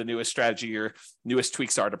 whatever the newest strategy or newest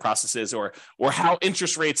tweaks are to processes, or how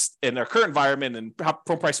interest rates in their current environment and how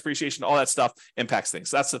home price appreciation, all that stuff impacts things.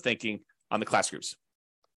 So that's the thinking on the class groups.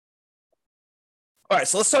 All right,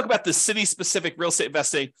 so let's talk about the city-specific real estate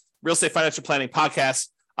investing, real estate financial planning podcast.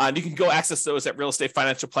 And you can go access those at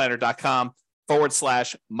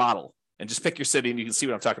realestatefinancialplanner.com/model and just pick your city and you can see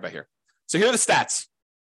what I'm talking about here. So here are the stats.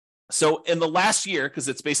 So in the last year, because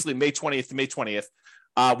it's basically May 20th to May 20th,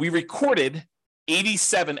 we recorded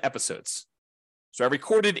 87 episodes. So I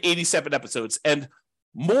recorded 87 episodes and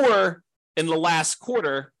more in the last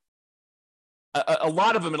quarter, a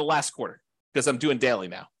lot of them in the last quarter, because I'm doing daily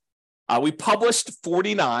now. We published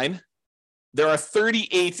 49. There are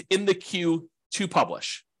 38 in the queue to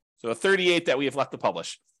publish. So 38 that we have left to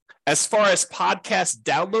publish. As far as podcast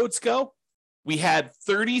downloads go, we had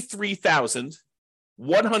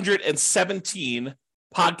 33,117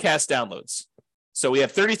 podcast downloads. So we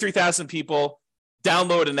have 33,000 people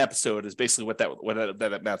download an episode is basically what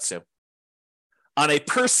that amounts to. On a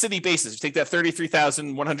per city basis, you take that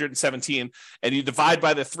 33,117 and you divide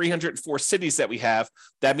by the 304 cities that we have,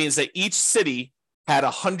 that means that each city had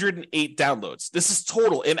 108 downloads. This is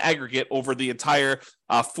total in aggregate over the entire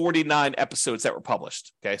 49 episodes that were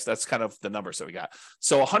published. Okay, so that's kind of the numbers that we got.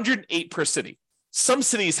 So 108 per city. Some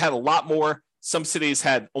cities had a lot more. Some cities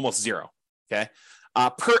had almost zero. Okay,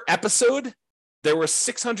 per episode, there were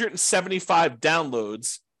 675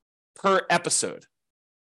 downloads per episode.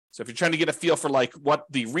 So if you're trying to get a feel for like what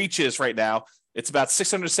the reach is right now, it's about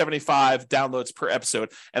 675 downloads per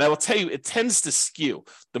episode. And I will tell you, it tends to skew.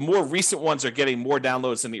 The more recent ones are getting more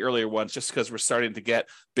downloads than the earlier ones, just because we're starting to get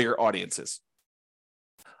bigger audiences.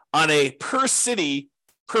 On a per city,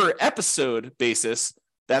 per episode basis,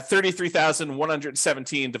 that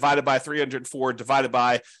 33,117 divided by 304 divided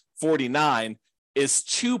by 49 is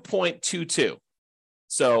 2.22.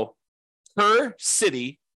 So per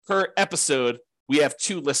city, per episode, we have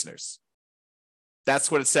 2 listeners.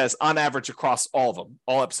 That's what it says on average across all of them,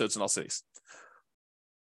 all episodes in all cities.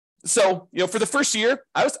 So, for the first year,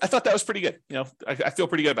 I thought that was pretty good. I feel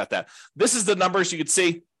pretty good about that. This is the numbers you could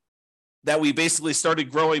see that we basically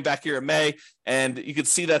started growing back here in May. And you could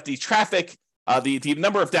see that the traffic, the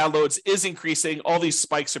number of downloads is increasing. All these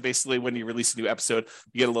spikes are basically when you release a new episode,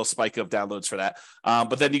 you get a little spike of downloads for that.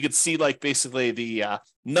 But then you could see like basically the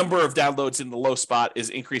number of downloads in the low spot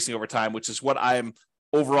is increasing over time, which is what I'm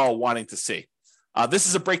overall wanting to see. This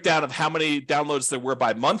is a breakdown of how many downloads there were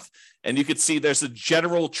by month. And you could see there's a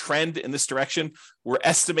general trend in this direction. We're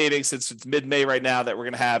estimating, since it's mid-May right now, that we're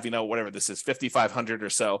going to have, whatever this is, 5,500 or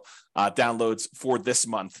so downloads for this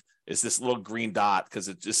month. Is this little green dot, because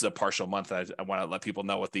this is a partial month. I want to let people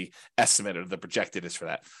know what the estimate or the projected is for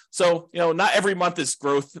that. So, not every month is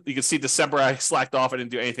growth. You can see December, I slacked off. I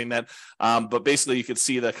didn't do anything then. But basically, you can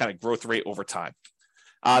see the kind of growth rate over time.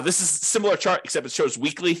 This is a similar chart, except it shows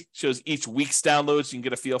weekly, shows each week's downloads. You can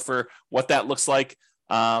get a feel for what that looks like.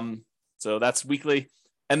 So that's weekly.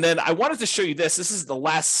 And then I wanted to show you this. This is the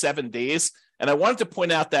last 7 days. And I wanted to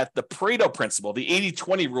point out that the Pareto principle, the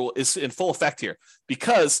 80-20 rule, is in full effect here,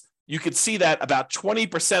 because you could see that about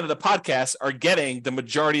 20% of the podcasts are getting the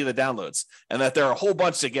majority of the downloads, and that there are a whole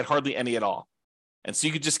bunch that get hardly any at all. And so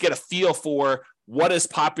you could just get a feel for what is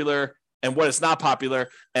popular and what is not popular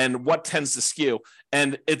and what tends to skew.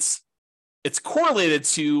 And it's correlated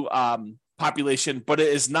to population, but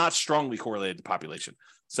it is not strongly correlated to population.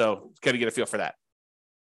 So got to get a feel for that.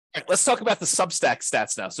 All right, let's talk about the Substack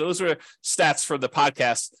stats now. So those were stats for the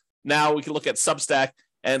podcast. Now we can look at Substack.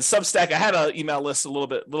 And Substack, I had an email list,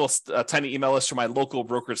 a tiny email list for my local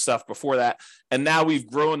brokerage stuff before that. And now we've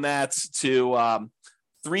grown that to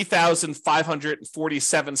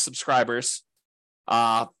 3,547 subscribers,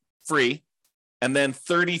 free, and then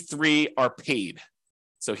 33 are paid.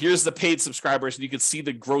 So here's the paid subscribers, and you can see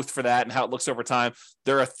the growth for that and how it looks over time.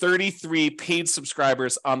 There are 33 paid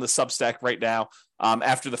subscribers on the Substack right now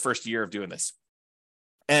after the first year of doing this.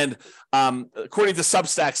 And according to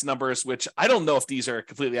Substack's numbers, which I don't know if these are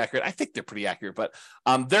completely accurate, I think they're pretty accurate, but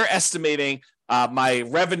they're estimating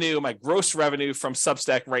my gross revenue from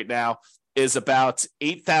Substack right now is about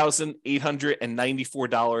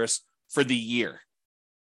 $8,894 for the year.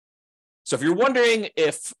 So if you're wondering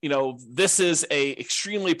if, this is a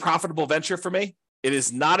extremely profitable venture for me, it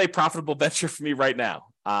is not a profitable venture for me right now.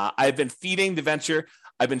 I've been feeding the venture.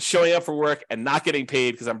 I've been showing up for work and not getting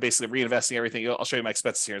paid because I'm basically reinvesting everything. I'll show you my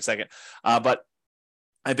expenses here in a second. But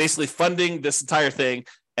I'm basically funding this entire thing,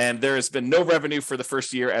 and there has been no revenue for the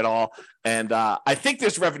first year at all. And I think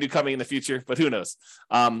there's revenue coming in the future, but who knows?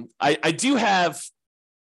 I do have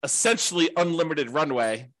essentially unlimited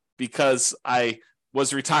runway because I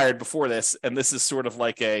was retired before this, and this is sort of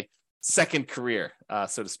like a second career,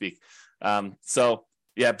 so to speak. So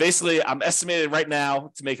yeah, basically I'm estimated right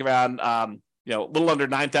now to make around, a little under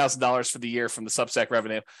 $9,000 for the year from the Substack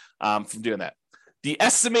revenue from doing that. The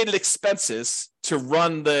estimated expenses to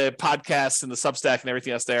run the podcast and the Substack and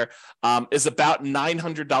everything else there is about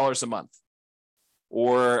 $900 a month,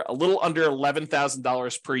 or a little under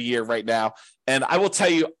 $11,000 per year right now. And I will tell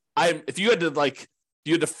you, if you had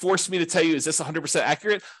to force me to tell you, is this 100%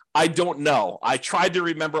 accurate? I don't know. I tried to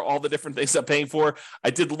remember all the different things I'm paying for. I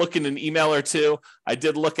did look in an email or two. I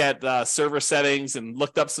did look at server settings and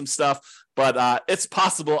looked up some stuff, but it's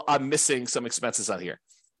possible I'm missing some expenses on here,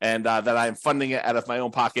 and that I'm funding it out of my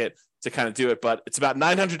own pocket to kind of do it. But it's about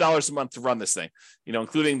 $900 a month to run this thing,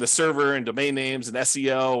 including the server and domain names and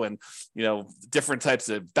SEO and, different types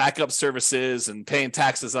of backup services and paying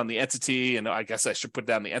taxes on the entity. And I guess I should put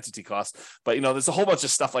down the entity cost, but there's a whole bunch of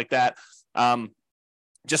stuff like that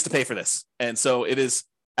just to pay for this. And so it is,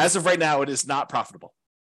 as of right now, it is not profitable,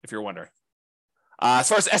 if you're wondering. As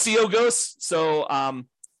far as SEO goes, so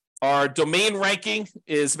our domain ranking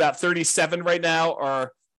is about 37 right now.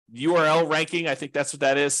 Our URL ranking, I think that's what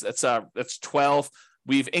that is. That's 12.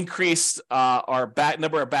 We've increased our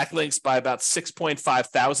number of backlinks by about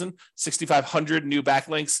 6,500 new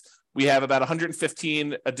backlinks. We have about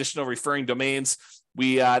 115 additional referring domains.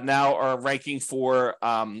 We now are ranking for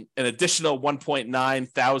an additional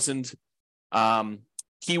 1.9 thousand keywords,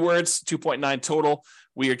 2.9 total.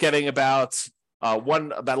 We are getting about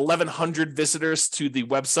 1,100 visitors to the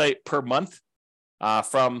website per month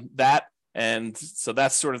from that. And so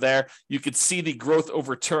that's sort of there. You could see the growth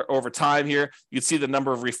over time here. You can see the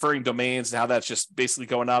number of referring domains and how that's just basically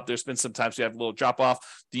going up. There's been some times we have a little drop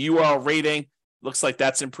off. The URL rating looks like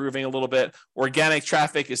that's improving a little bit. Organic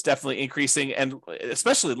traffic is definitely increasing. And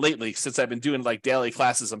especially lately, since I've been doing like daily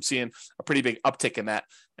classes, I'm seeing a pretty big uptick in that.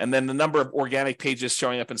 And then the number of organic pages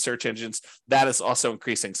showing up in search engines, that is also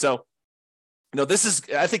increasing. So I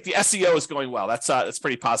think the SEO is going well. That's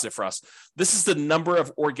pretty positive for us. This is the number of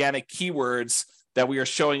organic keywords that we are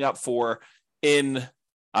showing up for in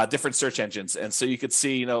different search engines. And so you could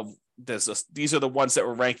see, these are the ones that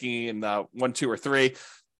we're ranking in 1, 2, or 3.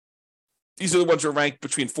 These are the ones we're ranked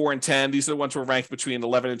between 4 and 10. These are the ones we're ranked between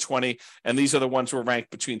 11 and 20. And these are the ones we're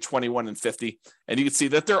ranked between 21 and 50. And you can see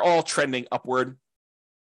that they're all trending upward.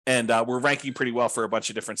 And we're ranking pretty well for a bunch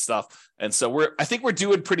of different stuff. And so I think we're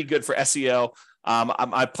doing pretty good for SEO.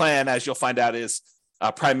 My plan, as you'll find out, is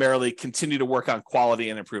primarily continue to work on quality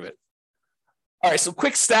and improve it. All right, so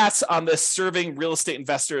quick stats on this Serving Real Estate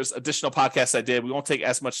Investors additional podcast I did. We won't take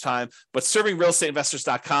as much time, but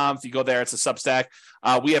servingrealestateinvestors.com. If you go there, it's a Substack.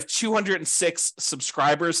 We have 206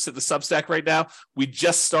 subscribers to the Substack right now. We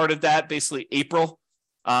just started that basically April,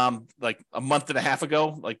 like a month and a half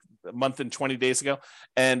ago, like a month and 20 days ago.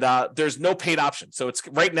 And there's no paid option. So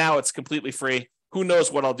right now it's completely free. Who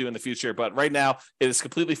knows what I'll do in the future, but right now it is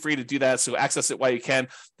completely free to do that. So access it while you can.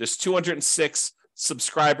 There's 206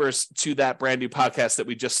 subscribers to that brand new podcast that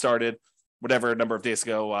we just started. whatever number of days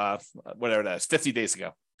ago, whatever that is, 50 days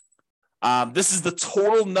ago. This is the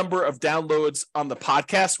total number of downloads on the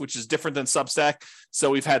podcast, which is different than Substack. So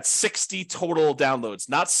we've had 60 total downloads,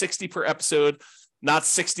 not 60 per episode, not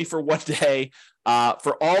 60 for one day.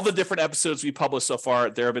 For all the different episodes we published so far,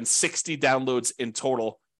 there have been 60 downloads in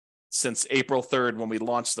total since April 3rd, when we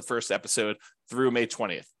launched the first episode, through May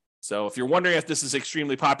 20th. So if you're wondering if this is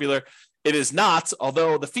extremely popular, it is not,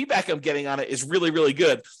 although the feedback I'm getting on it is really, really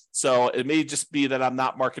good. So it may just be that I'm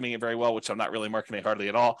not marketing it very well, which I'm not really marketing hardly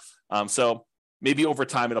at all. So maybe over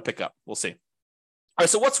time it'll pick up. We'll see. All right,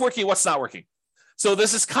 so what's working, what's not working? So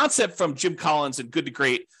there's this concept from Jim Collins in Good to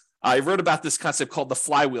Great. I wrote about this concept called the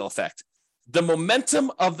flywheel effect. The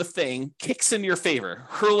momentum of the thing kicks in your favor,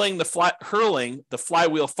 hurling the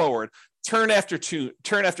flywheel forward, turn after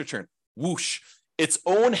turn, whoosh, its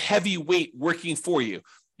own heavy weight working for you.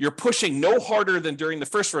 You're pushing no harder than during the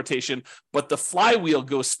first rotation, but the flywheel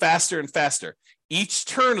goes faster and faster. Each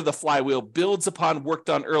turn of the flywheel builds upon work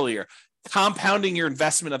done earlier, compounding your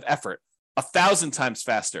investment of effort 1,000 times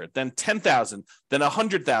faster, then 10,000, then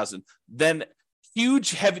 100,000, then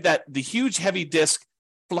the huge heavy disc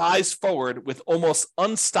flies forward with almost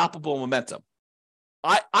unstoppable momentum.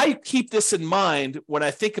 I keep this in mind when I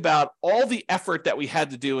think about all the effort that we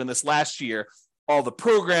had to do in this last year, all the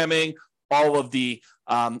programming, all of the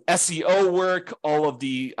SEO work, all of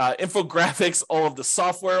the infographics, all of the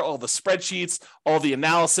software, all the spreadsheets, all the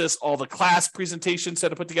analysis, all the class presentations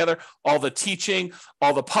that I put together, all the teaching,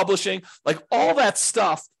 all the publishing, like all that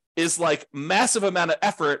stuff is like massive amount of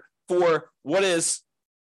effort for what is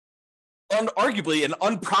arguably an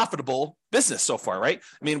unprofitable business so far, right?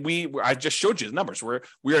 I mean, I just showed you the numbers.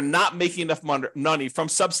 We are not making enough money from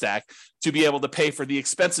Substack to be able to pay for the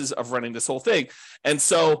expenses of running this whole thing. And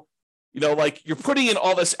so, like you're putting in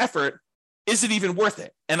all this effort, is it even worth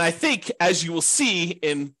it? And I think, as you will see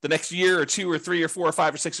in the next year or 2 or 3 or 4 or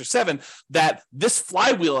 5 or 6 or 7, that this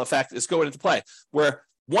flywheel effect is going into play, where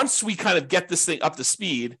once we kind of get this thing up to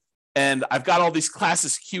speed, and I've got all these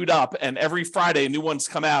classes queued up, and every Friday new ones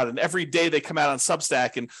come out, and every day they come out on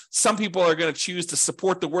Substack, and some people are going to choose to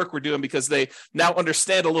support the work we're doing because they now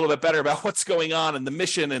understand a little bit better about what's going on and the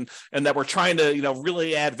mission, and that we're trying to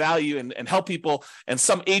really add value and help people. And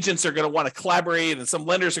some agents are going to want to collaborate, and some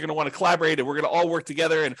lenders are going to want to collaborate, and we're going to all work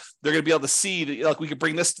together, and they're going to be able to see that, like, we could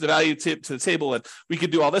bring this to the value to the table, and we could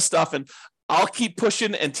do all this stuff. And I'll keep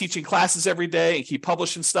pushing and teaching classes every day and keep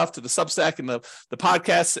publishing stuff to the Substack and the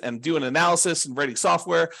podcasts and doing analysis and writing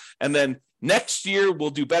software. And then next year we'll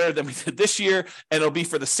do better than we did this year, and it'll be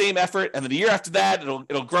for the same effort. And then the year after that,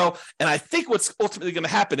 it'll grow. And I think what's ultimately going to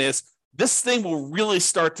happen is this thing will really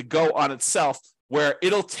start to go on itself, where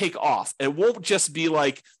it'll take off. It won't just be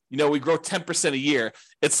like, we grow 10% a year.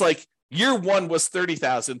 It's like year one was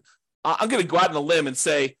 30,000. I'm going to go out on a limb and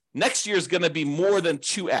say next year is going to be more than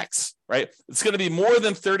 2x, right? It's going to be more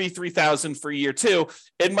than 33,000 for year 2.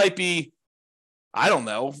 It might be, I don't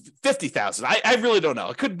know, 50,000. I really don't know.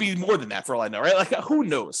 It could be more than that for all I know, right? Like, who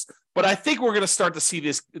knows? But I think we're going to start to see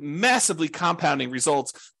this massively compounding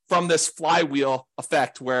results from this flywheel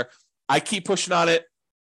effect, where I keep pushing on it.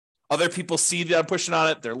 Other people see that I'm pushing on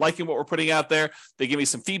it. They're liking what we're putting out there. They give me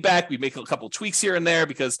some feedback. We make a couple of tweaks here and there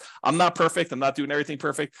because I'm not perfect. I'm not doing everything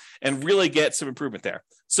perfect, and really get some improvement there.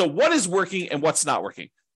 So what is working and what's not working?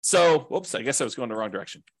 So, whoops, I guess I was going the wrong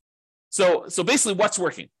direction. So basically what's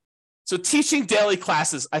working? So teaching daily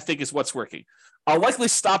classes, I think, is what's working. I'll likely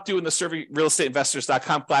stop doing the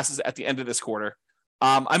servingrealestateinvestors.com classes at the end of this quarter.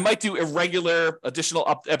 I might do irregular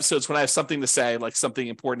additional episodes when I have something to say, like something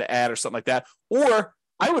important to add or something like that. Or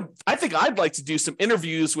I think I'd like to do some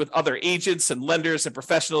interviews with other agents and lenders and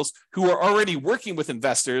professionals who are already working with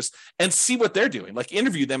investors and see what they're doing. Like,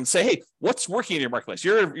 interview them and say, hey, what's working in your marketplace?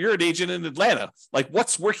 You're an agent in Atlanta. Like,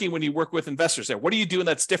 what's working when you work with investors there? What are you doing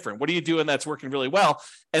that's different? What are you doing that's working really well?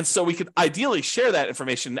 And so we could ideally share that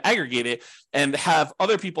information and aggregate it and have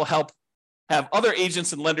other people have other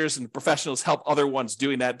agents and lenders and professionals help other ones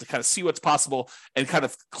doing that, to kind of see what's possible and kind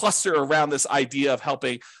of cluster around this idea of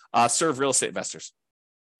helping serve real estate investors.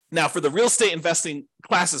 Now, for the real estate investing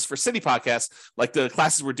classes for City Podcast, like the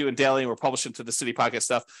classes we're doing daily and we're publishing to the City Podcast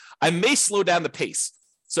stuff, I may slow down the pace.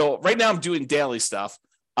 So right now I'm doing daily stuff,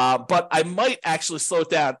 but I might actually slow it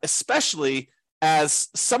down, especially as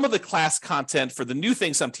some of the class content for the new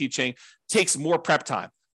things I'm teaching takes more prep time.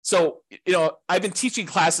 So, I've been teaching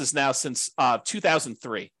classes now since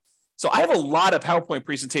 2003. So I have a lot of PowerPoint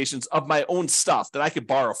presentations of my own stuff that I could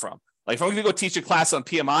borrow from. Like, if I'm going to go teach a class on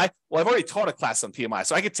PMI, Well, I've already taught a class on PMI,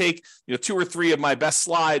 so I could take 2 or 3 of my best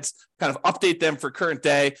slides, kind of update them for current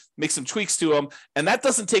day, make some tweaks to them, and that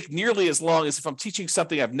doesn't take nearly as long as if I'm teaching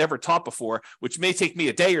something I've never taught before, which may take me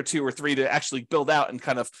a day or 2 or 3 to actually build out and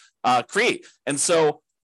kind of create. And so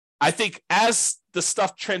I think as the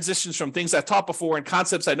stuff transitions from things I've taught before and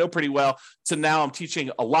concepts I know pretty well to now I'm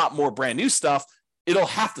teaching a lot more brand new stuff, it'll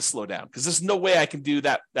have to slow down because there's no way I can do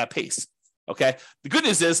that pace. Okay. The good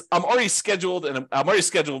news is I'm already scheduled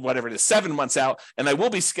whatever it is, 7 months out, and I will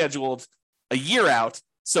be scheduled a year out.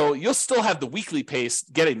 So you'll still have the weekly pace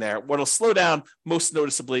getting there. What'll slow down most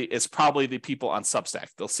noticeably is probably the people on Substack.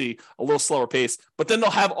 They'll see a little slower pace, but then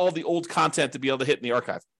they'll have all the old content to be able to hit in the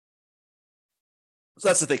archive. So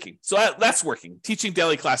that's the thinking. So that's working. Teaching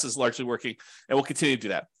daily classes is largely working, and we'll continue to do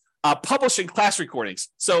that. Publishing class recordings.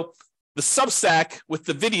 So the Substack with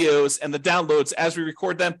the videos and the downloads as we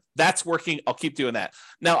record them, that's working. I'll keep doing that.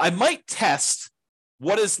 Now, I might test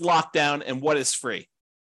what is locked down and what is free.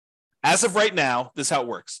 As of right now, this is how it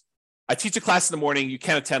works. I teach a class in the morning. You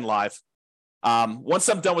can attend live. Once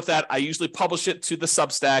I'm done with that, I usually publish it to the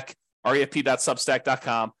Substack,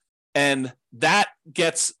 refp.substack.com, and that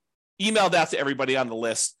gets emailed out to everybody on the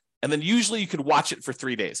list. And then usually you can watch it for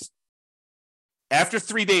 3 days. After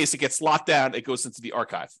 3 days, it gets locked down. It goes into the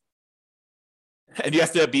archive. And you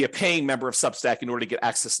have to be a paying member of Substack in order to get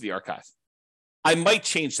access to the archive. I might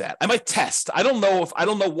change that. I might test. I don't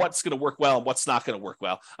know what's going to work well and what's not going to work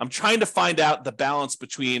well. I'm trying to find out the balance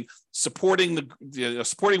between supporting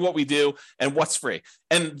what we do and what's free.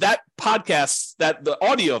 And that podcast, that the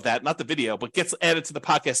audio of that, not the video, but gets added to the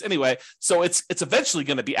podcast anyway. So it's eventually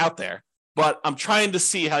going to be out there. But I'm trying to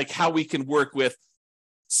see how we can work with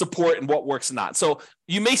support and what works and not. So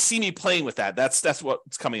you may see me playing with that. That's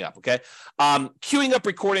what's coming up. Okay. Queuing up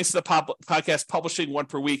recordings to the podcast, publishing 1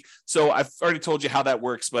 per week. So I've already told you how that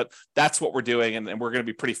works, but that's what we're doing. And we're going to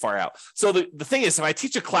be pretty far out. So the thing is, if I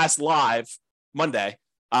teach a class live Monday,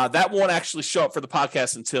 that won't actually show up for the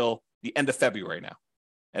podcast until the end of February now.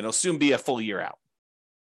 And it'll soon be a full year out.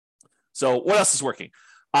 So what else is working?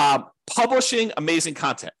 Publishing amazing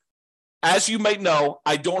content. As you might know,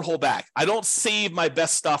 I don't hold back. I don't save my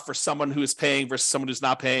best stuff for someone who is paying versus someone who's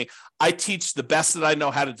not paying. I teach the best that I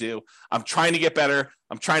know how to do. I'm trying to get better.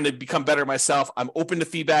 I'm trying to become better myself. I'm open to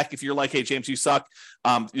feedback. If you're like, hey, James, you suck.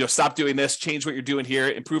 Stop doing this. Change what you're doing here.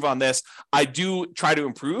 Improve on this. I do try to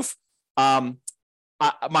improve.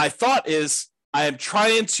 My thought is I am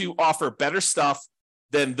trying to offer better stuff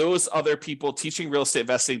than those other people teaching real estate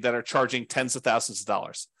investing that are charging tens of thousands of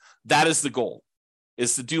dollars. That is the goal.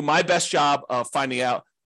 Is to do my best job of finding out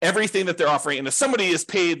everything that they're offering. And if somebody is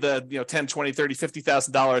paid the $10, $20, $30,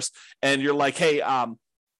 $50,000 and you're like, hey,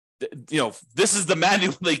 this is the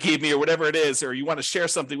manual they gave me or whatever it is, or you want to share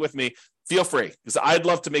something with me, feel free. Because I'd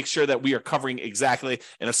love to make sure that we are covering exactly.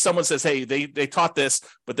 And if someone says, hey, they taught this,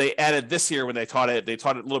 but they added this here when they taught it a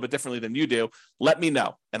little bit differently than you do, let me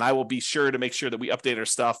know. And I will be sure to make sure that we update our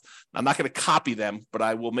stuff. I'm not going to copy them, but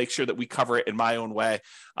I will make sure that we cover it in my own way.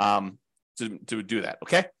 To do that.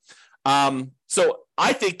 Okay. So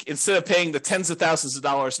I think instead of paying the tens of thousands of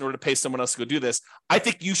dollars in order to pay someone else to go do this, I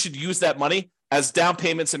think you should use that money as down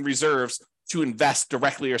payments and reserves to invest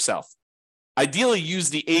directly yourself. Ideally, use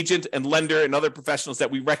the agent and lender and other professionals that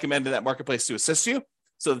we recommend in that marketplace to assist you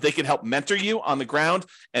so that they can help mentor you on the ground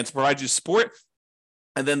and to provide you support.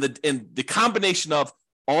 And then the combination of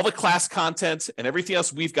all the class content and everything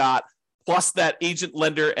else we've got, plus that agent,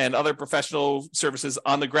 lender, and other professional services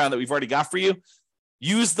on the ground that we've already got for you,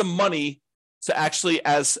 use the money to actually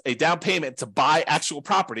as a down payment to buy actual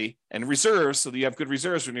property and reserves so that you have good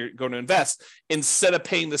reserves when you're going to invest instead of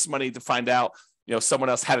paying this money to find out someone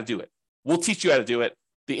else how to do it. We'll teach you how to do it.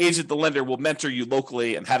 The agent, the lender will mentor you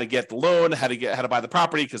locally and how to get the loan, how to buy the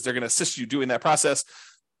property because they're going to assist you doing that process.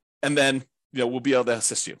 And then we'll be able to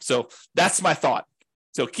assist you. So that's my thought.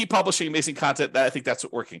 So keep publishing amazing content. I think that's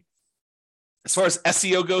what's working. As far as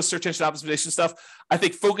SEO goes, search engine optimization stuff, I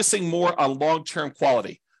think focusing more on long-term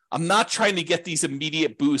quality. I'm not trying to get these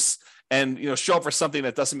immediate boosts and show up for something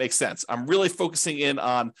that doesn't make sense. I'm really focusing in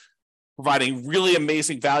on providing really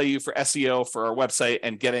amazing value for SEO for our website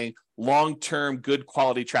and getting long-term good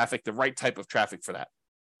quality traffic, the right type of traffic for that.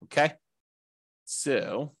 Okay.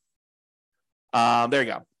 So there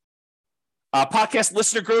you go. Podcast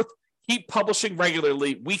listener growth. Keep publishing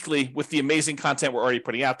regularly, weekly, with the amazing content we're already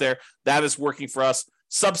putting out there. That is working for us.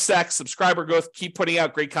 Substack, subscriber growth, keep putting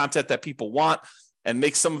out great content that people want and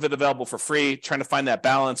make some of it available for free. Trying to find that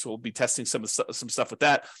balance. We'll be testing some stuff with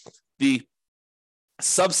that. The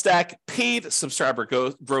Substack paid subscriber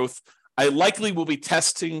growth, I likely will be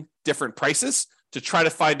testing different prices to try to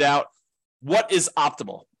find out what is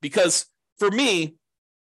optimal. Because for me,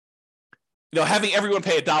 having everyone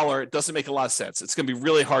pay $1 doesn't make a lot of sense. It's going to be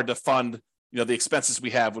really hard to fund, the expenses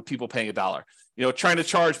we have with people paying $1. Trying to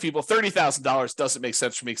charge people $30,000 doesn't make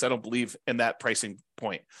sense for me because I don't believe in that pricing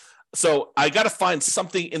point. So I got to find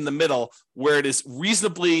something in the middle where it is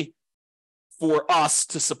reasonably for us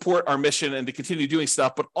to support our mission and to continue doing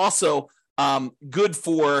stuff, but also good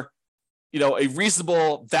for, a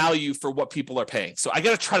reasonable value for what people are paying. So I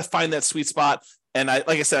got to try to find that sweet spot. And like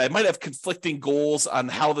I said, I might have conflicting goals on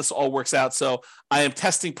how this all works out. So I am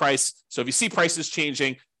testing price. So if you see prices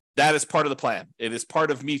changing, that is part of the plan. It is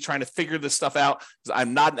part of me trying to figure this stuff out because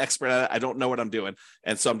I'm not an expert at it. I don't know what I'm doing.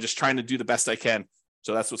 And so I'm just trying to do the best I can.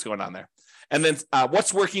 So that's what's going on there. And then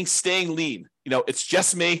what's working, staying lean. It's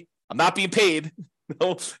just me. I'm not being paid.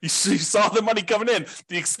 You saw the money coming in.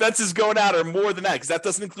 The expenses going out are more than that because that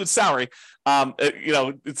doesn't include salary.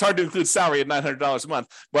 It's hard to include salary at $900 a month,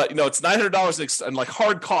 but it's $900 in like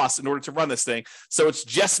hard costs in order to run this thing. So it's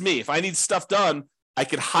just me. If I need stuff done, I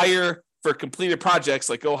could hire for completed projects,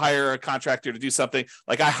 like go hire a contractor to do something.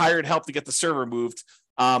 Like I hired help to get the server moved.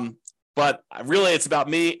 But really it's about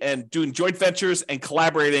me and doing joint ventures and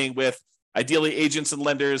collaborating with ideally agents and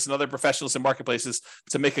lenders and other professionals in marketplaces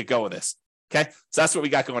to make a go of this. Okay. So that's what we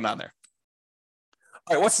got going on there.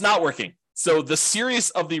 All right. What's not working? So the series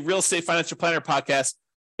of the Real Estate Financial Planner podcast,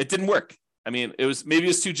 it didn't work. I mean, maybe it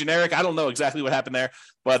was too generic. I don't know exactly what happened there,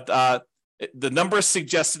 but the numbers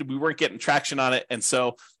suggested we weren't getting traction on it. And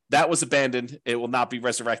so that was abandoned. It will not be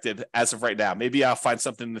resurrected as of right now. Maybe I'll find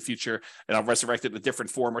something in the future and I'll resurrect it in a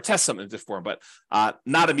different form or test something in a different form, but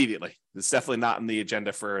not immediately. It's definitely not in the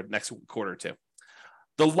agenda for next quarter or two.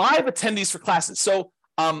 The live attendees for classes. So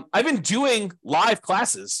I've been doing live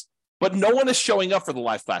classes, but no one is showing up for the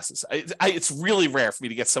live classes. It's really rare for me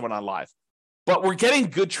to get someone on live. But we're getting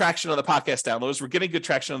good traction on the podcast downloads. We're getting good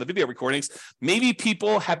traction on the video recordings. Maybe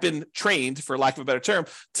people have been trained, for lack of a better term,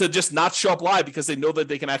 to just not show up live because they know that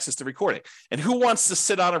they can access the recording. And who wants to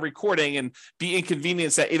sit on a recording and be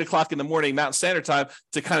inconvenienced at 8 o'clock in the morning, Mountain Standard Time,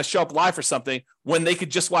 to kind of show up live for something when they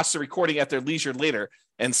could just watch the recording at their leisure later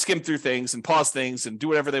and skim through things and pause things and do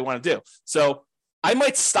whatever they want to do. So I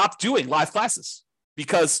might stop doing live classes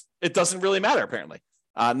because it doesn't really matter, apparently.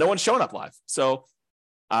 No one's showing up live. So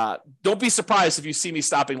don't be surprised if you see me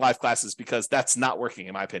stopping live classes because that's not working,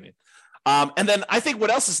 in my opinion. And then I think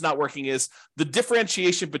what else is not working is the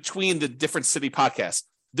differentiation between the different city podcasts.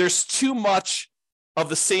 There's too much of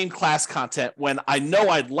the same class content when I know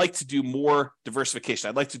I'd like to do more diversification.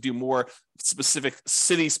 I'd like to do more specific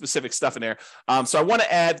city-specific stuff in there. So I want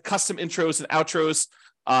to add custom intros and outros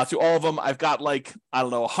to all of them. I've got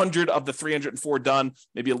 100 of the 304 done,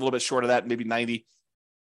 maybe a little bit short of that, maybe 90.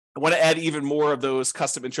 I want to add even more of those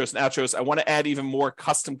custom intros and outros. I want to add even more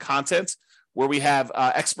custom content where we have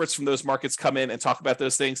experts from those markets come in and talk about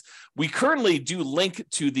those things. We currently do link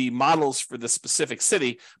to the models for the specific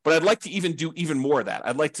city, but I'd like to even do even more of that.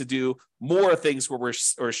 I'd like to do more things where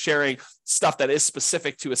we're sharing stuff that is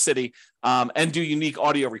specific to a city and do unique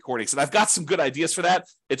audio recordings. And I've got some good ideas for that.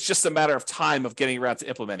 It's just a matter of time of getting around to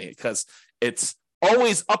implementing it because it's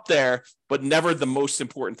always up there, but never the most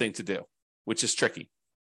important thing to do, which is tricky.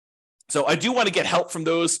 So I do want to get help from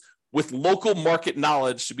those with local market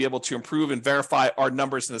knowledge to be able to improve and verify our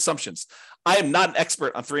numbers and assumptions. I am not an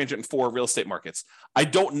expert on 304 real estate markets. I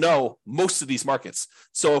don't know most of these markets.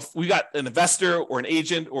 So if we got an investor or an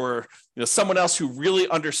agent or someone else who really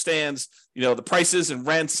understands the prices and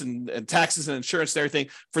rents and taxes and insurance and everything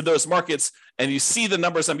for those markets, and you see the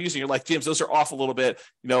numbers I'm using, you're like, James, those are off a little bit.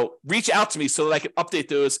 Reach out to me so that I can update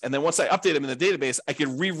those. And then once I update them in the database, I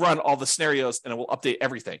can rerun all the scenarios and it will update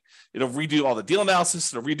everything. It'll redo all the deal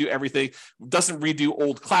analysis. It'll redo everything. It doesn't redo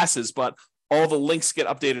old classes, but all the links get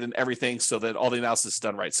updated and everything so that all the analysis is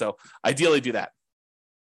done right. So ideally do that.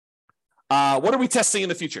 What are we testing in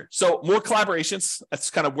the future? So more collaborations. That's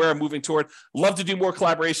kind of where I'm moving toward. Love to do more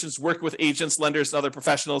collaborations, work with agents, lenders, and other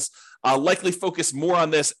professionals. Likely focus more on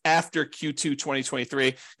this after Q2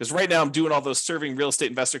 2023, because right now I'm doing all those serving real estate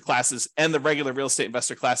investor classes and the regular real estate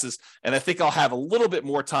investor classes. And I think I'll have a little bit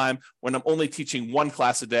more time when I'm only teaching one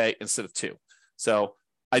class a day instead of two. So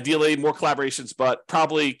ideally more collaborations, but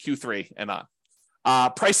probably Q3 and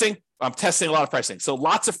on. Pricing, I'm testing a lot of pricing. So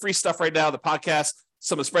lots of free stuff right now, the podcast,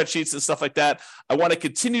 some of the spreadsheets and stuff like that. I want to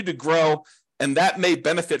continue to grow, and that may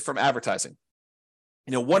benefit from advertising.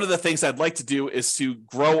 One of the things I'd like to do is to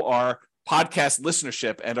grow our podcast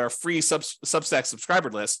listenership and our free Substack subscriber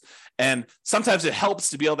list. And sometimes it helps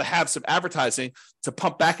to be able to have some advertising to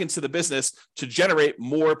pump back into the business to generate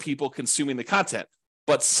more people consuming the content.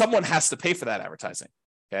 But someone has to pay for that advertising.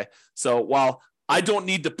 Okay. So while I don't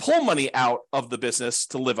need to pull money out of the business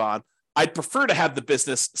to live on, I'd prefer to have the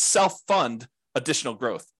business self-fund additional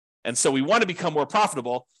growth. And so we want to become more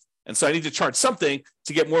profitable. And so I need to charge something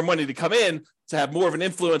to get more money to come in, to have more of an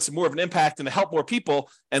influence and more of an impact and to help more people.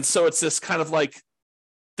 And so it's this kind of like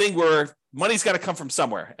thing where money's got to come from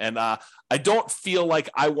somewhere. And I don't feel like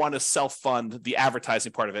I want to self-fund the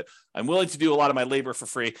advertising part of it. I'm willing to do a lot of my labor for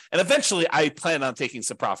free. And eventually I plan on taking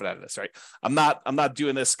some profit out of this, right? I'm not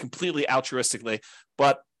doing this completely altruistically,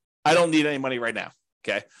 but I don't need any money right now.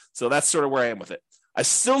 Okay. So that's sort of where I am with it. I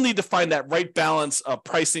still need to find that right balance of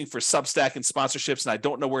pricing for Substack and sponsorships, and I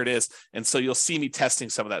don't know where it is. And so you'll see me testing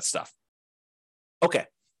some of that stuff. Okay.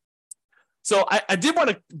 So I did want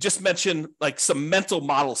to just mention like some mental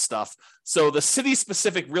model stuff. So the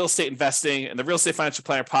city-specific real estate investing and the Real Estate Financial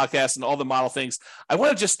Planner podcast and all the model things, I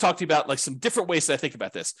want to just talk to you about like some different ways that I think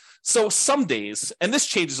about this. So some days, and this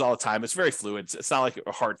changes all the time, it's very fluid. It's not like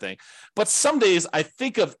a hard thing, but some days I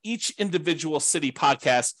think of each individual city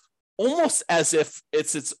podcast almost as if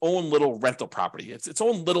it's its own little rental property. It's its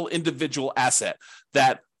own little individual asset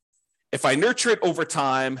that if I nurture it over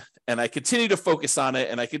time and I continue to focus on it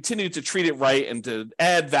and I continue to treat it right and to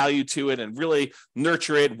add value to it and really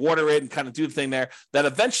nurture it, water it, and kind of do the thing there, that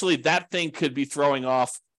eventually that thing could be throwing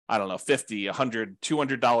off, I don't know, $50, $100,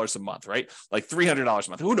 $200 a month, right? Like $300 a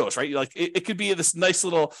month. Who knows, right? Like it could be this nice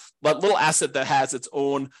little asset that has its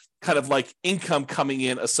own kind of like income coming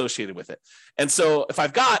in associated with it. And so if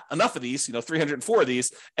I've got enough of these, 304 of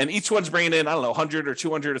these, and each one's bringing in, I don't know, $100 or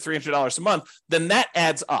 $200 or $300 a month, then that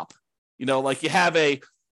adds up. Like you have like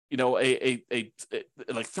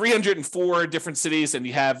 304 different cities, and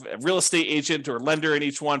you have a real estate agent or lender in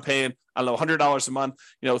each one paying, I don't know, $100 a month.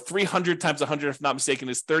 300 times 100, if not mistaken,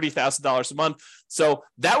 is $30,000 a month. So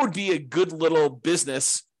that would be a good little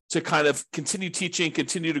business to kind of continue teaching,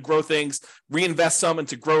 continue to grow things, reinvest some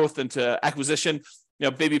into growth, into acquisition,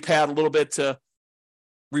 maybe pay out a little bit to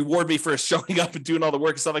reward me for showing up and doing all the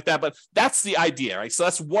work and stuff like that. But that's the idea, right? So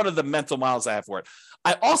that's one of the mental models I have for it.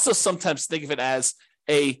 I also sometimes think of it as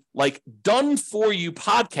a like done for you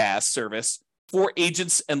podcast service for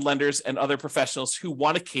agents and lenders and other professionals who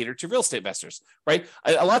want to cater to real estate investors, right?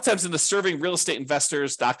 A lot of times in the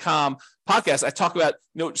servingrealestateinvestors.com podcast, I talk about,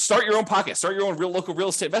 start your own podcast, start your own local real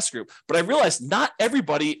estate investor group. But I realized not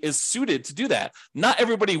everybody is suited to do that. Not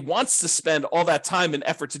everybody wants to spend all that time and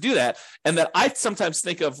effort to do that. And that I sometimes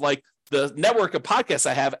think of like the network of podcasts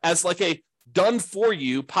I have as like a done for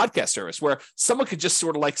you podcast service where someone could just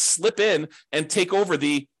sort of like slip in and take over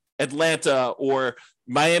the Atlanta or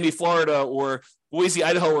Miami, Florida, or Boise,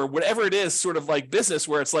 Idaho, or whatever it is, sort of like business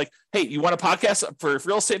where it's like, hey, you want a podcast for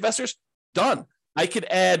real estate investors? Done. I could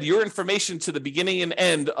add your information to the beginning and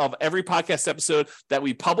end of every podcast episode that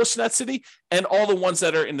we publish in that city and all the ones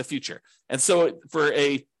that are in the future. And so for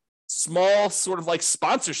a small sort of like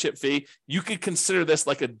sponsorship fee, you could consider this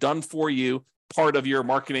like a done for you part of your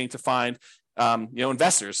marketing to find,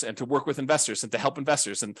 investors and to work with investors and to help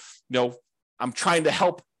investors. And, I'm trying to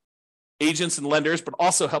help agents and lenders, but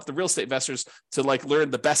also help the real estate investors to like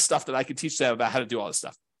learn the best stuff that I can teach them about how to do all this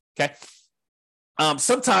stuff. Okay.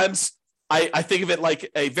 Sometimes I think of it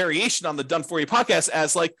like a variation on the Done For You podcast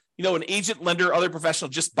as like, an agent, lender, other professional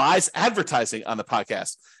just buys advertising on the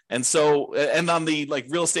podcast. And so, and on the like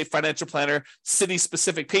Real Estate Financial Planner city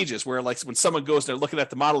specific pages where like when someone goes, they're looking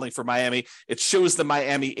at the modeling for Miami, it shows the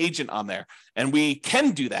Miami agent on there. And we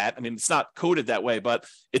can do that. I mean, it's not coded that way, but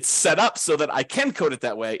it's set up so that I can code it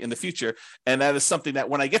that way in the future. And that is something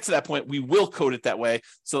that when I get to that point, we will code it that way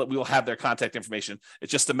so that we will have their contact information.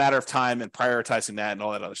 It's just a matter of time and prioritizing that and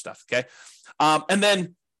all that other stuff. Okay. And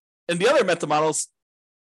then in the other mental models,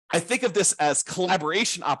 I think of this as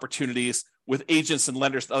collaboration opportunities with agents and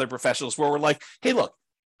lenders and other professionals where we're like, hey, look,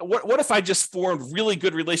 what if I just formed really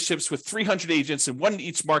good relationships with 300 agents and one in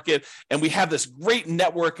each market, and we have this great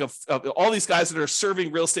network of all these guys that are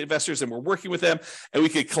serving real estate investors, and we're working with them, and we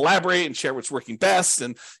could collaborate and share what's working best,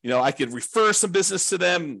 and I could refer some business to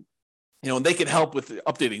them. And they can help with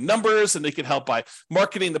updating numbers, and they can help by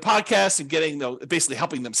marketing the podcast and getting, basically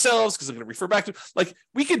helping themselves because they're going to refer back to, like,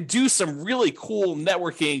 we could do some really cool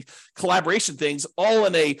networking collaboration things all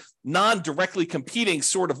in a non-directly competing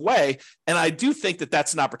sort of way. And I do think that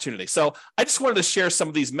that's an opportunity. So I just wanted to share some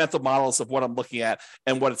of these mental models of what I'm looking at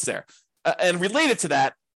and what it's there. And related to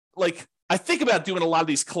that, like, I think about doing a lot of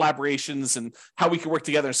these collaborations and how we can work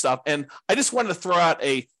together and stuff. And I just wanted to throw out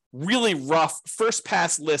a really rough first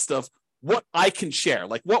pass list of what I can share,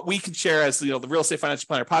 like what we can share as, the Real Estate Financial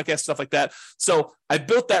Planner podcast, stuff like that. So I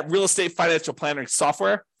built that Real Estate Financial Planner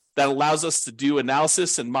software that allows us to do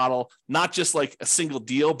analysis and model, not just like a single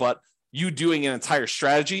deal, but you doing an entire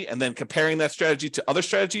strategy and then comparing that strategy to other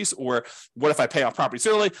strategies? Or what if I pay off properties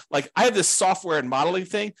early? Like, I have this software and modeling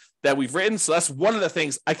thing that we've written. So that's one of the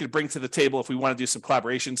things I could bring to the table if we want to do some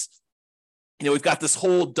collaborations. We've got this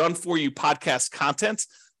whole done for you podcast content.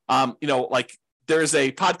 Like, there's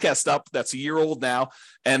a podcast up that's a year old now,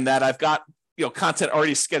 and that I've got content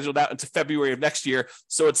already scheduled out into February of next year.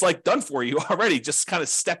 So it's like done for you already. Just kind of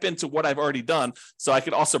step into what I've already done. So I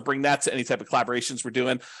could also bring that to any type of collaborations we're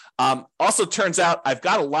doing. Also turns out I've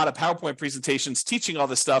got a lot of PowerPoint presentations teaching all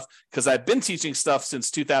this stuff, because I've been teaching stuff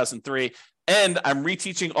since 2003, and I'm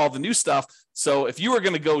reteaching all the new stuff. So if you were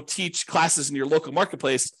going to go teach classes in your local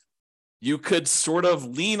marketplace, you could sort of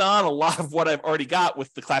lean on a lot of what I've already got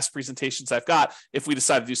with the class presentations I've got if we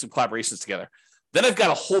decide to do some collaborations together. Then I've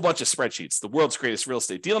got a whole bunch of spreadsheets, the world's greatest real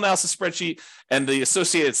estate deal analysis spreadsheet and the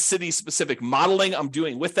associated city-specific modeling I'm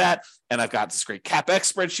doing with that. And I've got this great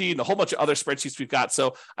CapEx spreadsheet and a whole bunch of other spreadsheets we've got.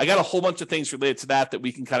 So I got a whole bunch of things related to that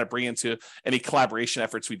we can kind of bring into any collaboration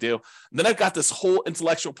efforts we do. And then I've got this whole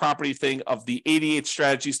intellectual property thing of the 88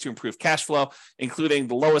 strategies to improve cash flow, including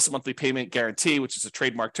the lowest monthly payment guarantee, which is a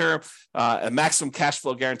trademark term, a maximum cash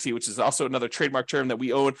flow guarantee, which is also another trademark term that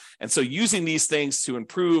we own. And so using these things to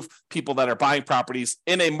improve people that are buying properties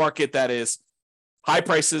in a market that is high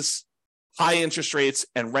prices, high interest rates,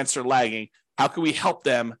 and rents are lagging, how can we help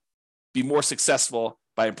them be more successful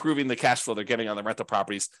by improving the cash flow they're getting on the rental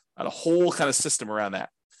properties, and a whole kind of system around that.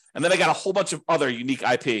 And then I got a whole bunch of other unique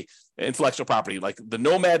IP, intellectual property, like the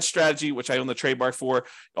Nomad strategy, which I own the trademark for,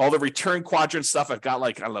 all the return quadrant stuff. I've got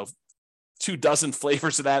 24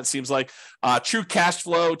 flavors of that, it seems like. True cash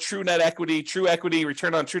flow, true net equity, true equity,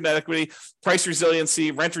 return on true net equity, price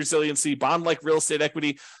resiliency, rent resiliency, bond-like real estate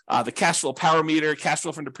equity, the cash flow power meter, cash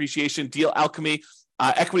flow from depreciation, deal alchemy,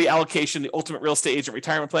 equity allocation, the ultimate real estate agent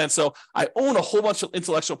retirement plan. So I own a whole bunch of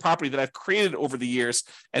intellectual property that I've created over the years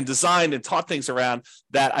and designed and taught things around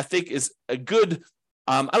that I think is a good,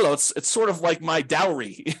 it's sort of like my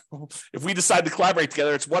dowry. If we decide to collaborate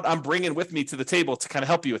together, it's what I'm bringing with me to the table to kind of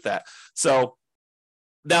help you with that. So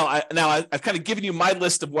now I've kind of given you my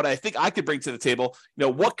list of what I think I could bring to the table.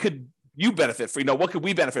 What could you benefit from? What could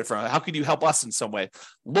we benefit from? How could you help us in some way?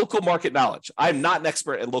 Local market knowledge. I'm not an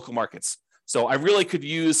expert in local markets. So I really could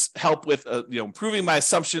use help with improving my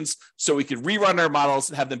assumptions so we could rerun our models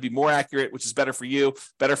and have them be more accurate, which is better for you,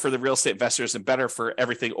 better for the real estate investors, and better for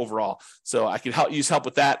everything overall. So I can use help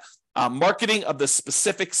with that. Marketing of the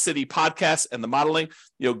specific city podcast and the modeling,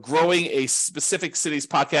 growing a specific city's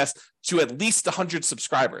podcast to at least 100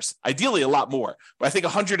 subscribers, ideally a lot more. But I think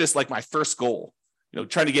 100 is like my first goal,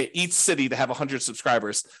 trying to get each city to have 100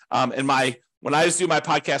 subscribers. When I was doing my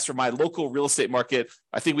podcast for my local real estate market,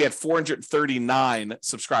 I think we had 439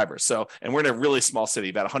 subscribers. So, and we're in a really small city,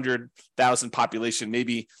 about 100,000 population,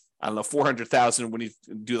 maybe, 400,000 when you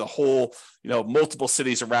do the whole, multiple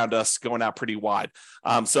cities around us going out pretty wide.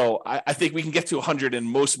 So I think we can get to 100 in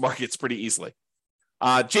most markets pretty easily.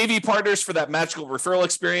 JV partners for that magical referral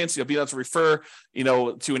experience. You'll be able to refer,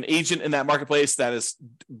 to an agent in that marketplace that is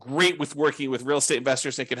great with working with real estate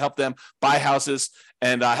investors and can help them buy houses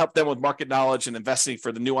and help them with market knowledge and investing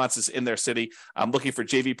for the nuances in their city. I'm looking for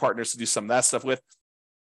JV partners to do some of that stuff with.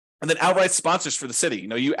 And then outright sponsors for the city.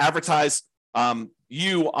 You advertise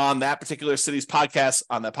you on that particular city's podcast,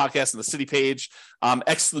 on that podcast on the city page,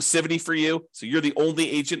 exclusivity for you. So you're the only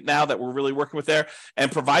agent now that we're really working with there,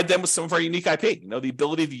 and provide them with some of our unique IP, the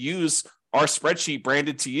ability to use our spreadsheet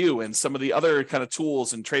branded to you and some of the other kind of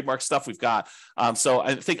tools and trademark stuff we've got. So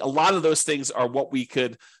I think a lot of those things are what we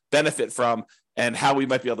could benefit from and how we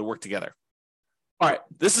might be able to work together. All right,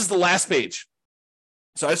 this is the last page.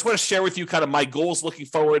 So I just want to share with you kind of my goals looking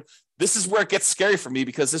forward. This is where it gets scary for me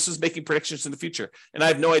because this is making predictions in the future and I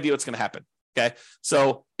have no idea what's going to happen. Okay.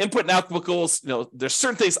 So input and output goals, there's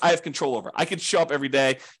certain things I have control over. I can show up every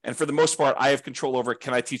day. And for the most part, I have control over,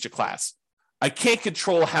 can I teach a class? I can't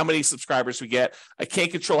control how many subscribers we get. I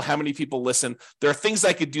can't control how many people listen. There are things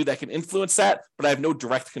I could do that can influence that, but I have no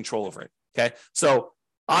direct control over it. Okay. So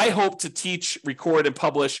I hope to teach, record, and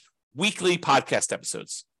publish weekly podcast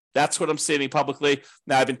episodes. That's what I'm stating publicly.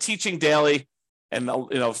 Now, I've been teaching daily, and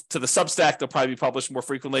to the Substack, they'll probably be published more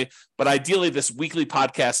frequently. But ideally, this weekly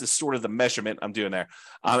podcast is sort of the measurement I'm doing there.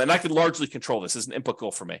 And I can largely control this as an input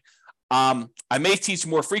goal for me. I may teach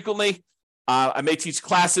more frequently. I may teach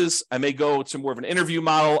classes. I may go to more of an interview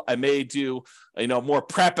model. I may do more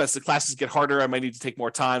prep as the classes get harder. I might need to take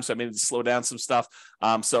more time, so I may need to slow down some stuff.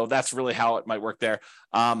 So that's really how it might work there.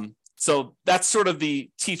 So that's sort of the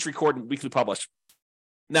teach, record, and weekly publish.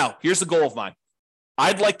 Now, here's a goal of mine.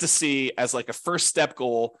 I'd like to see as like a first step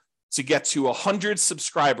goal to get to 100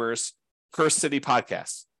 subscribers per city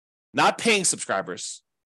podcast, not paying subscribers,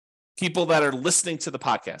 people that are listening to the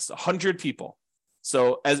podcast, 100 people.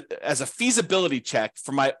 So as a feasibility check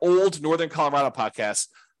for my old Northern Colorado podcast,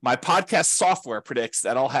 my podcast software predicts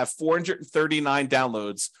that I'll have 439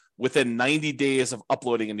 downloads within 90 days of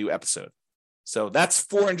uploading a new episode. So that's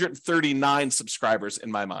 439 subscribers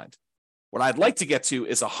in my mind. What I'd like to get to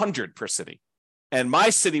is 100 per city. And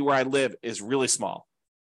my city where I live is really small,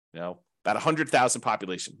 about 100,000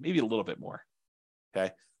 population, maybe a little bit more.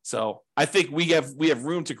 Okay. So I think we have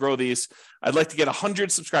room to grow these. I'd like to get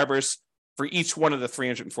 100 subscribers for each one of the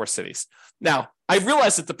 304 cities. Now, I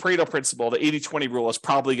realize that the Pareto principle, the 80-20 rule, is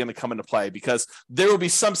probably going to come into play because there will be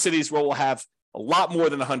some cities where we'll have a lot more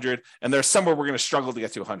than 100, and there's somewhere we're going to struggle to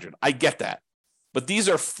get to 100. I get that. But these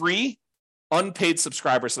are free, unpaid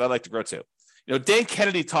subscribers that I'd like to grow to. Dan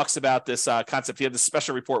Kennedy talks about this concept. He had this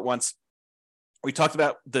special report once. We talked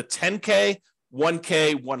about the 10K,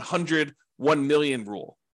 1K, 100, 1 million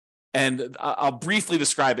rule. And I'll briefly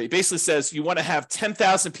describe it. It basically says you want to have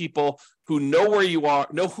 10,000 people who know where you are,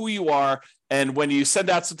 know who you are, and when you send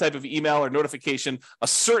out some type of email or notification, a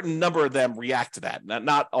certain number of them react to that.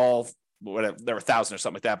 Not all, whatever, there are 1,000 or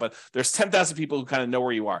something like that, but there's 10,000 people who kind of know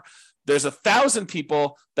where you are. There's 1,000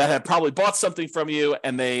 people that have probably bought something from you,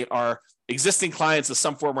 and they are existing clients of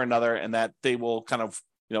some form or another, and that they will kind of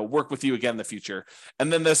work with you again in the future.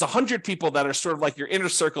 And then there's 100 people that are sort of like your inner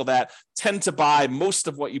circle that tend to buy most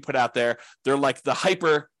of what you put out there. They're like the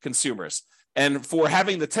hyper consumers. And for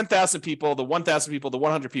having the 10,000 people, the 1,000 people, the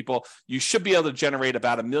 100 people, you should be able to generate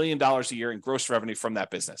about $1 million a year in gross revenue from that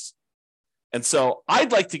business. And so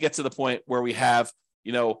I'd like to get to the point where we have,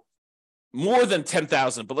 more than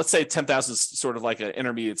 10,000, but let's say 10,000 is sort of like an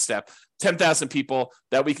intermediate step, 10,000 people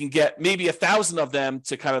that we can get maybe 1,000 of them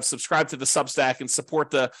to kind of subscribe to the Substack and support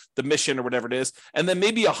the mission or whatever it is. And then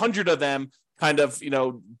maybe 100 of them kind of,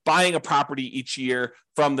 buying a property each year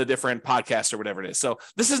from the different podcasts or whatever it is. So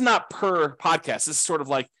this is not per podcast. This is sort of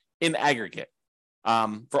like in aggregate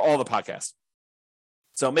for all the podcasts.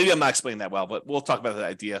 So maybe I'm not explaining that well, but we'll talk about that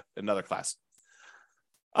idea in another class.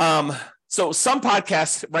 So some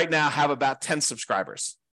podcasts right now have about 10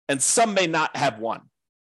 subscribers, and some may not have one.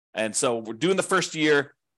 And so we're doing the first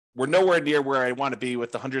year. We're nowhere near where I want to be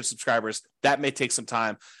with the 100 subscribers. That may take some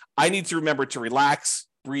time. I need to remember to relax,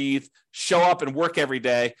 breathe, show up and work every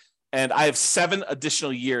day. And I have 7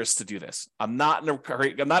 additional years to do this. I'm not in a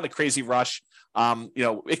crazy rush.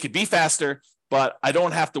 It could be faster, but I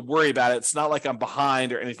don't have to worry about it. It's not like I'm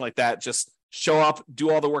behind or anything like that. Just show up,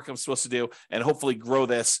 do all the work I'm supposed to do, and hopefully grow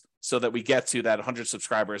this so that we get to that 100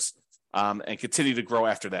 subscribers and continue to grow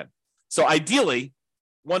after that. So ideally,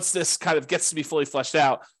 once this kind of gets to be fully fleshed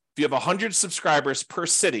out, if you have 100 subscribers per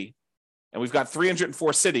city, and we've got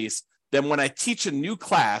 304 cities, then when I teach a new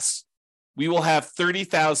class, we will have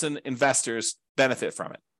 30,000 investors benefit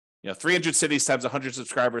from it. 300 cities times 100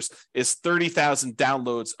 subscribers is 30,000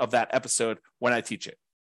 downloads of that episode when I teach it.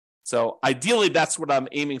 So ideally, that's what I'm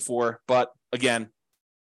aiming for. But again,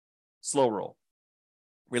 slow roll.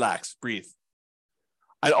 Relax, breathe.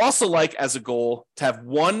 I'd also like as a goal to have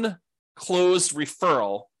 1 closed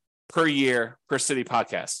referral per year per city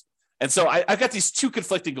podcast. And so I've got these 2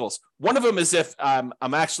 conflicting goals. One of them is if I'm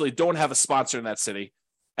actually don't have a sponsor in that city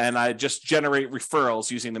and I just generate referrals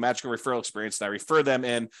using the magical referral experience, and I refer them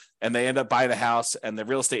in and they end up buying a house and the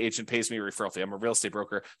real estate agent pays me a referral fee. I'm a real estate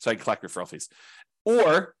broker, so I can collect referral fees.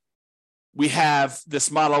 Or we have this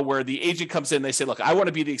model where the agent comes in, they say, look, I want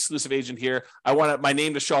to be the exclusive agent here. I want my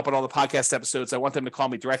name to show up on all the podcast episodes. I want them to call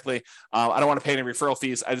me directly. I don't want to pay any referral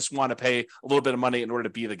fees. I just want to pay a little bit of money in order to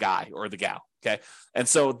be the guy or the gal. Okay. And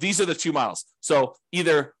so these are the 2 models. So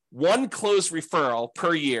either 1 closed referral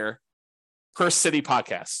per year per city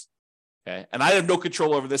podcast. Okay. And I have no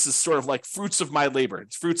control over this. It's sort of like fruits of my labor.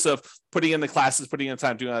 It's fruits of putting in the classes, putting in the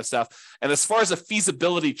time, doing all that stuff. And as far as a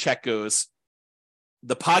feasibility check goes,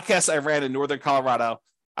 the podcast I ran in Northern Colorado,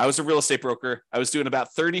 I was a real estate broker. I was doing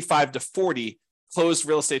about 35 to 40 closed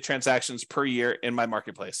real estate transactions per year in my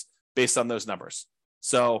marketplace based on those numbers.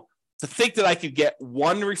 So to think that I could get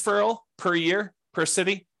 1 referral per year per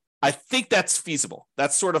city, I think that's feasible.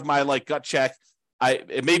 That's sort of my gut check.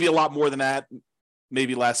 It may be a lot more than that,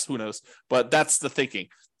 maybe less, who knows, but that's the thinking.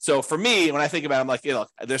 So for me, when I think about it, I'm like, look,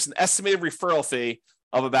 there's an estimated referral fee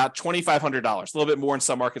of about $2,500, a little bit more in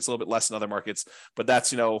some markets, a little bit less in other markets, but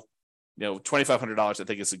that's, $2,500, I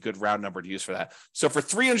think is a good round number to use for that. So for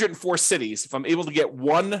 304 cities, if I'm able to get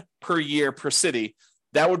 1 per year per city,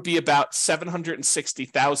 that would be about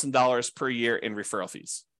 $760,000 per year in referral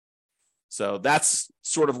fees. So that's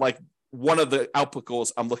sort of like one of the output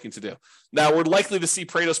goals I'm looking to do. Now, we're likely to see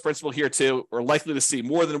Pareto's principle here too. We're likely to see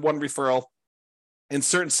more than 1 referral in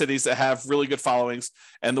certain cities that have really good followings,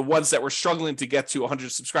 and the ones that we're struggling to get to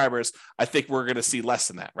 100 subscribers, I think we're going to see less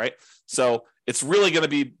than that, right? So it's really going to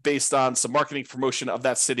be based on some marketing promotion of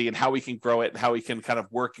that city and how we can grow it and how we can kind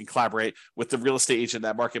of work and collaborate with the real estate agent in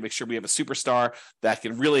that market, make sure we have a superstar that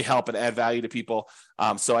can really help and add value to people.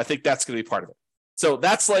 So I think that's going to be part of it. So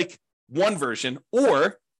that's like one version,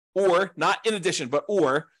 or not in addition, but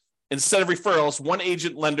instead of referrals, one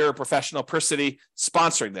agent, lender, or professional per city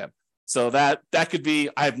sponsoring them. So that could be,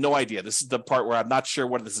 I have no idea. This is the part where I'm not sure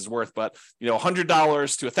what this is worth, but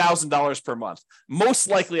 $100 to $1,000 per month. Most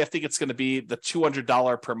likely, I think it's going to be the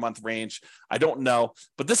 $200 per month range. I don't know,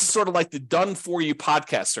 but this is sort of like the done for you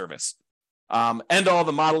podcast service. And all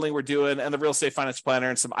the modeling we're doing and the real estate finance planner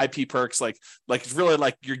and some IP perks, like it's really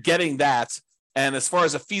like you're getting that. And as far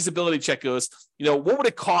as a feasibility check goes, what would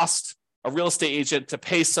it cost a real estate agent to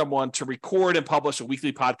pay someone to record and publish a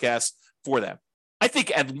weekly podcast for them? I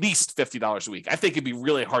think at least $50 a week. I think it'd be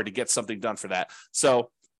really hard to get something done for that.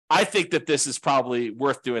 So I think that this is probably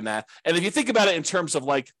worth doing that. And if you think about it in terms of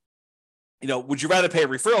would you rather pay a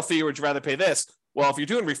referral fee or would you rather pay this? Well, if you're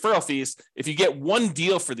doing referral fees, if you get one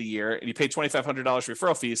deal for the year and you pay $2,500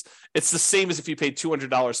 referral fees, it's the same as if you paid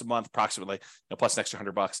 $200 a month, approximately, plus an extra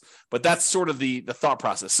 $100. But that's sort of the thought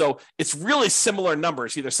process. So it's really similar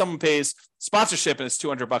numbers. Either someone pays sponsorship and it's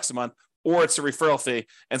 $200 a month, or it's a referral fee.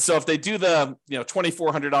 And so if they do the,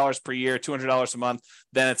 $2,400 per year, $200 a month,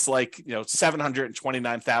 then it's like,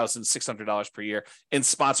 $729,600 per year in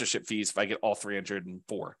sponsorship fees if I get all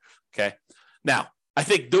 304. Okay. Now, I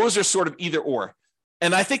think those are sort of either or.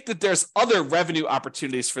 And I think that there's other revenue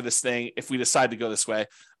opportunities for this thing if we decide to go this way.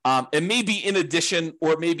 It may be in addition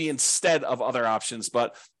or maybe instead of other options,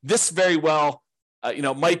 but this very well,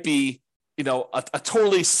 might be, a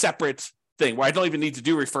totally separate thing where I don't even need to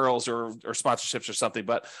do referrals or sponsorships or something.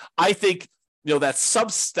 But I think, that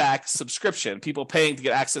Substack subscription, people paying to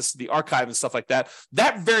get access to the archive and stuff like that,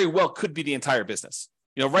 that very well could be the entire business.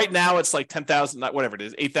 Right now it's like 10,000, whatever it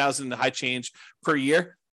is, 8,000 high change per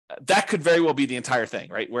year. That could very well be the entire thing,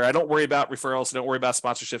 right? Where I don't worry about referrals, I don't worry about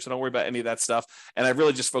sponsorships, I don't worry about any of that stuff. And I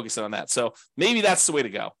really just focus on that. So maybe that's the way to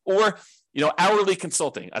go. Or, hourly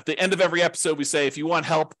consulting. At the end of every episode, we say, if you want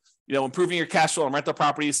help, improving your cash flow on rental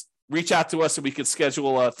properties, reach out to us and we could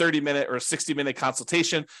schedule a 30-minute or 60-minute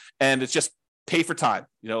consultation. And it's just pay for time,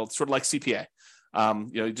 sort of like CPA.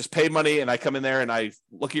 You just pay money and I come in there and I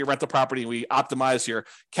look at your rental property and we optimize your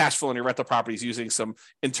cash flow on your rental properties using some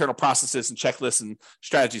internal processes and checklists and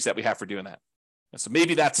strategies that we have for doing that. And so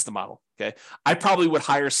maybe that's the model. Okay. I probably would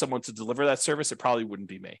hire someone to deliver that service. It probably wouldn't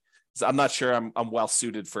be me. So I'm not sure I'm well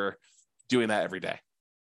suited for doing that every day.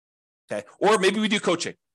 Okay. Or maybe we do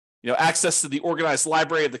coaching. Access to the organized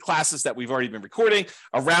library of the classes that we've already been recording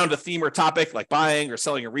around a theme or topic like buying or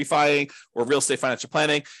selling or refining or real estate financial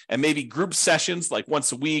planning, and maybe group sessions like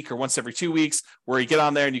once a week or once every 2 weeks where you get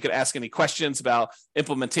on there and you can ask any questions about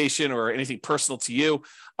implementation or anything personal to you.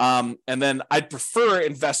 And then I'd prefer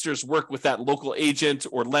investors work with that local agent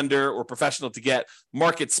or lender or professional to get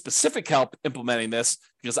market specific help implementing this,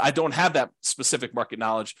 because I don't have that specific market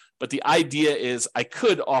knowledge. But the idea is I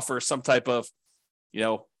could offer some type of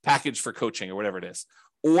package for coaching or whatever it is.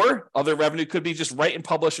 Or other revenue could be just write and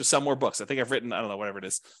publish or sell more books. I think I've written, whatever it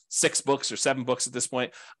is, 6 books or 7 books at this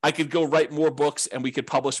point. I could go write more books and we could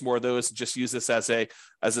publish more of those and just use this as a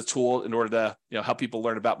tool in order to, help people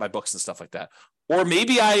learn about my books and stuff like that. Or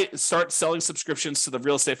maybe I start selling subscriptions to the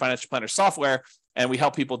real estate financial planner software and we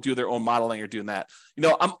help people do their own modeling or doing that.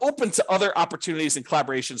 I'm open to other opportunities and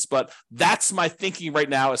collaborations, but that's my thinking right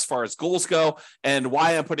now as far as goals go and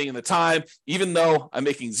why I'm putting in the time, even though I'm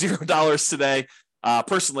making $0 today.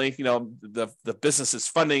 Personally, the business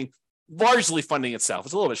is largely funding itself.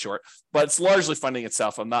 It's a little bit short, but it's largely funding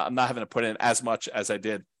itself. I'm not having to put in as much as I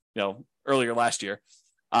did, earlier last year.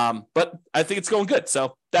 But I think it's going good.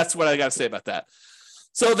 So that's what I got to say about that.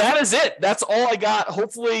 So that is it. That's all I got.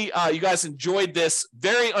 Hopefully you guys enjoyed this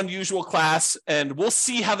very unusual class, and we'll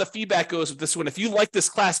see how the feedback goes with this one. If you like this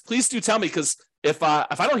class, please do tell me, because if I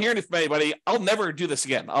don't hear anything from anybody, I'll never do this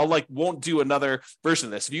again. Won't do another version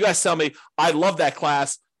of this. If you guys tell me, I love that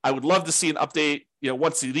class, I would love to see an update,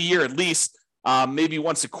 once a year at least, maybe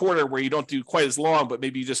once a quarter where you don't do quite as long, but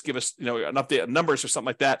maybe you just give us, an update on numbers or something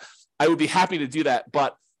like that. I would be happy to do that.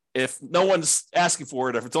 But if no one's asking for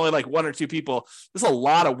it, if it's only like 1 or 2 people, there's a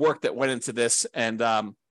lot of work that went into this. And I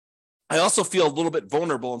also feel a little bit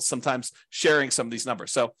vulnerable in sometimes sharing some of these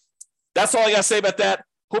numbers. So that's all I got to say about that.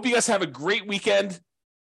 Hope you guys have a great weekend.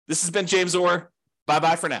 This has been James Orr.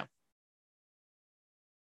 Bye-bye for now.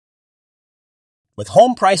 With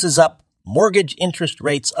home prices up, mortgage interest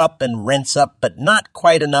rates up, and rents up, but not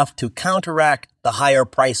quite enough to counteract the higher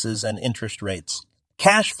prices and interest rates,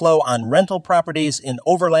 cash flow on rental properties in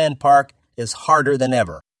Overland Park is harder than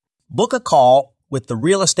ever. Book a call with the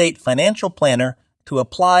Real Estate Financial Planner to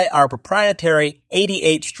apply our proprietary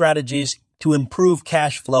 88 strategies to improve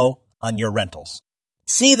cash flow on your rentals.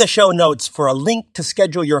 See the show notes for a link to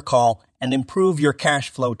schedule your call and improve your cash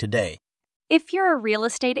flow today. If you're a real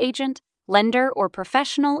estate agent, lender, or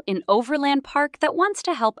professional in Overland Park that wants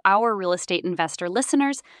to help our real estate investor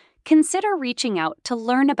listeners, consider reaching out to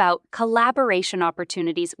learn about collaboration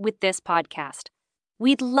opportunities with this podcast.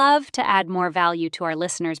 We'd love to add more value to our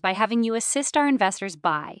listeners by having you assist our investors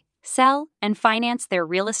buy, sell, and finance their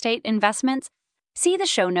real estate investments. See the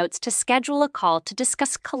show notes to schedule a call to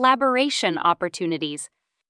discuss collaboration opportunities.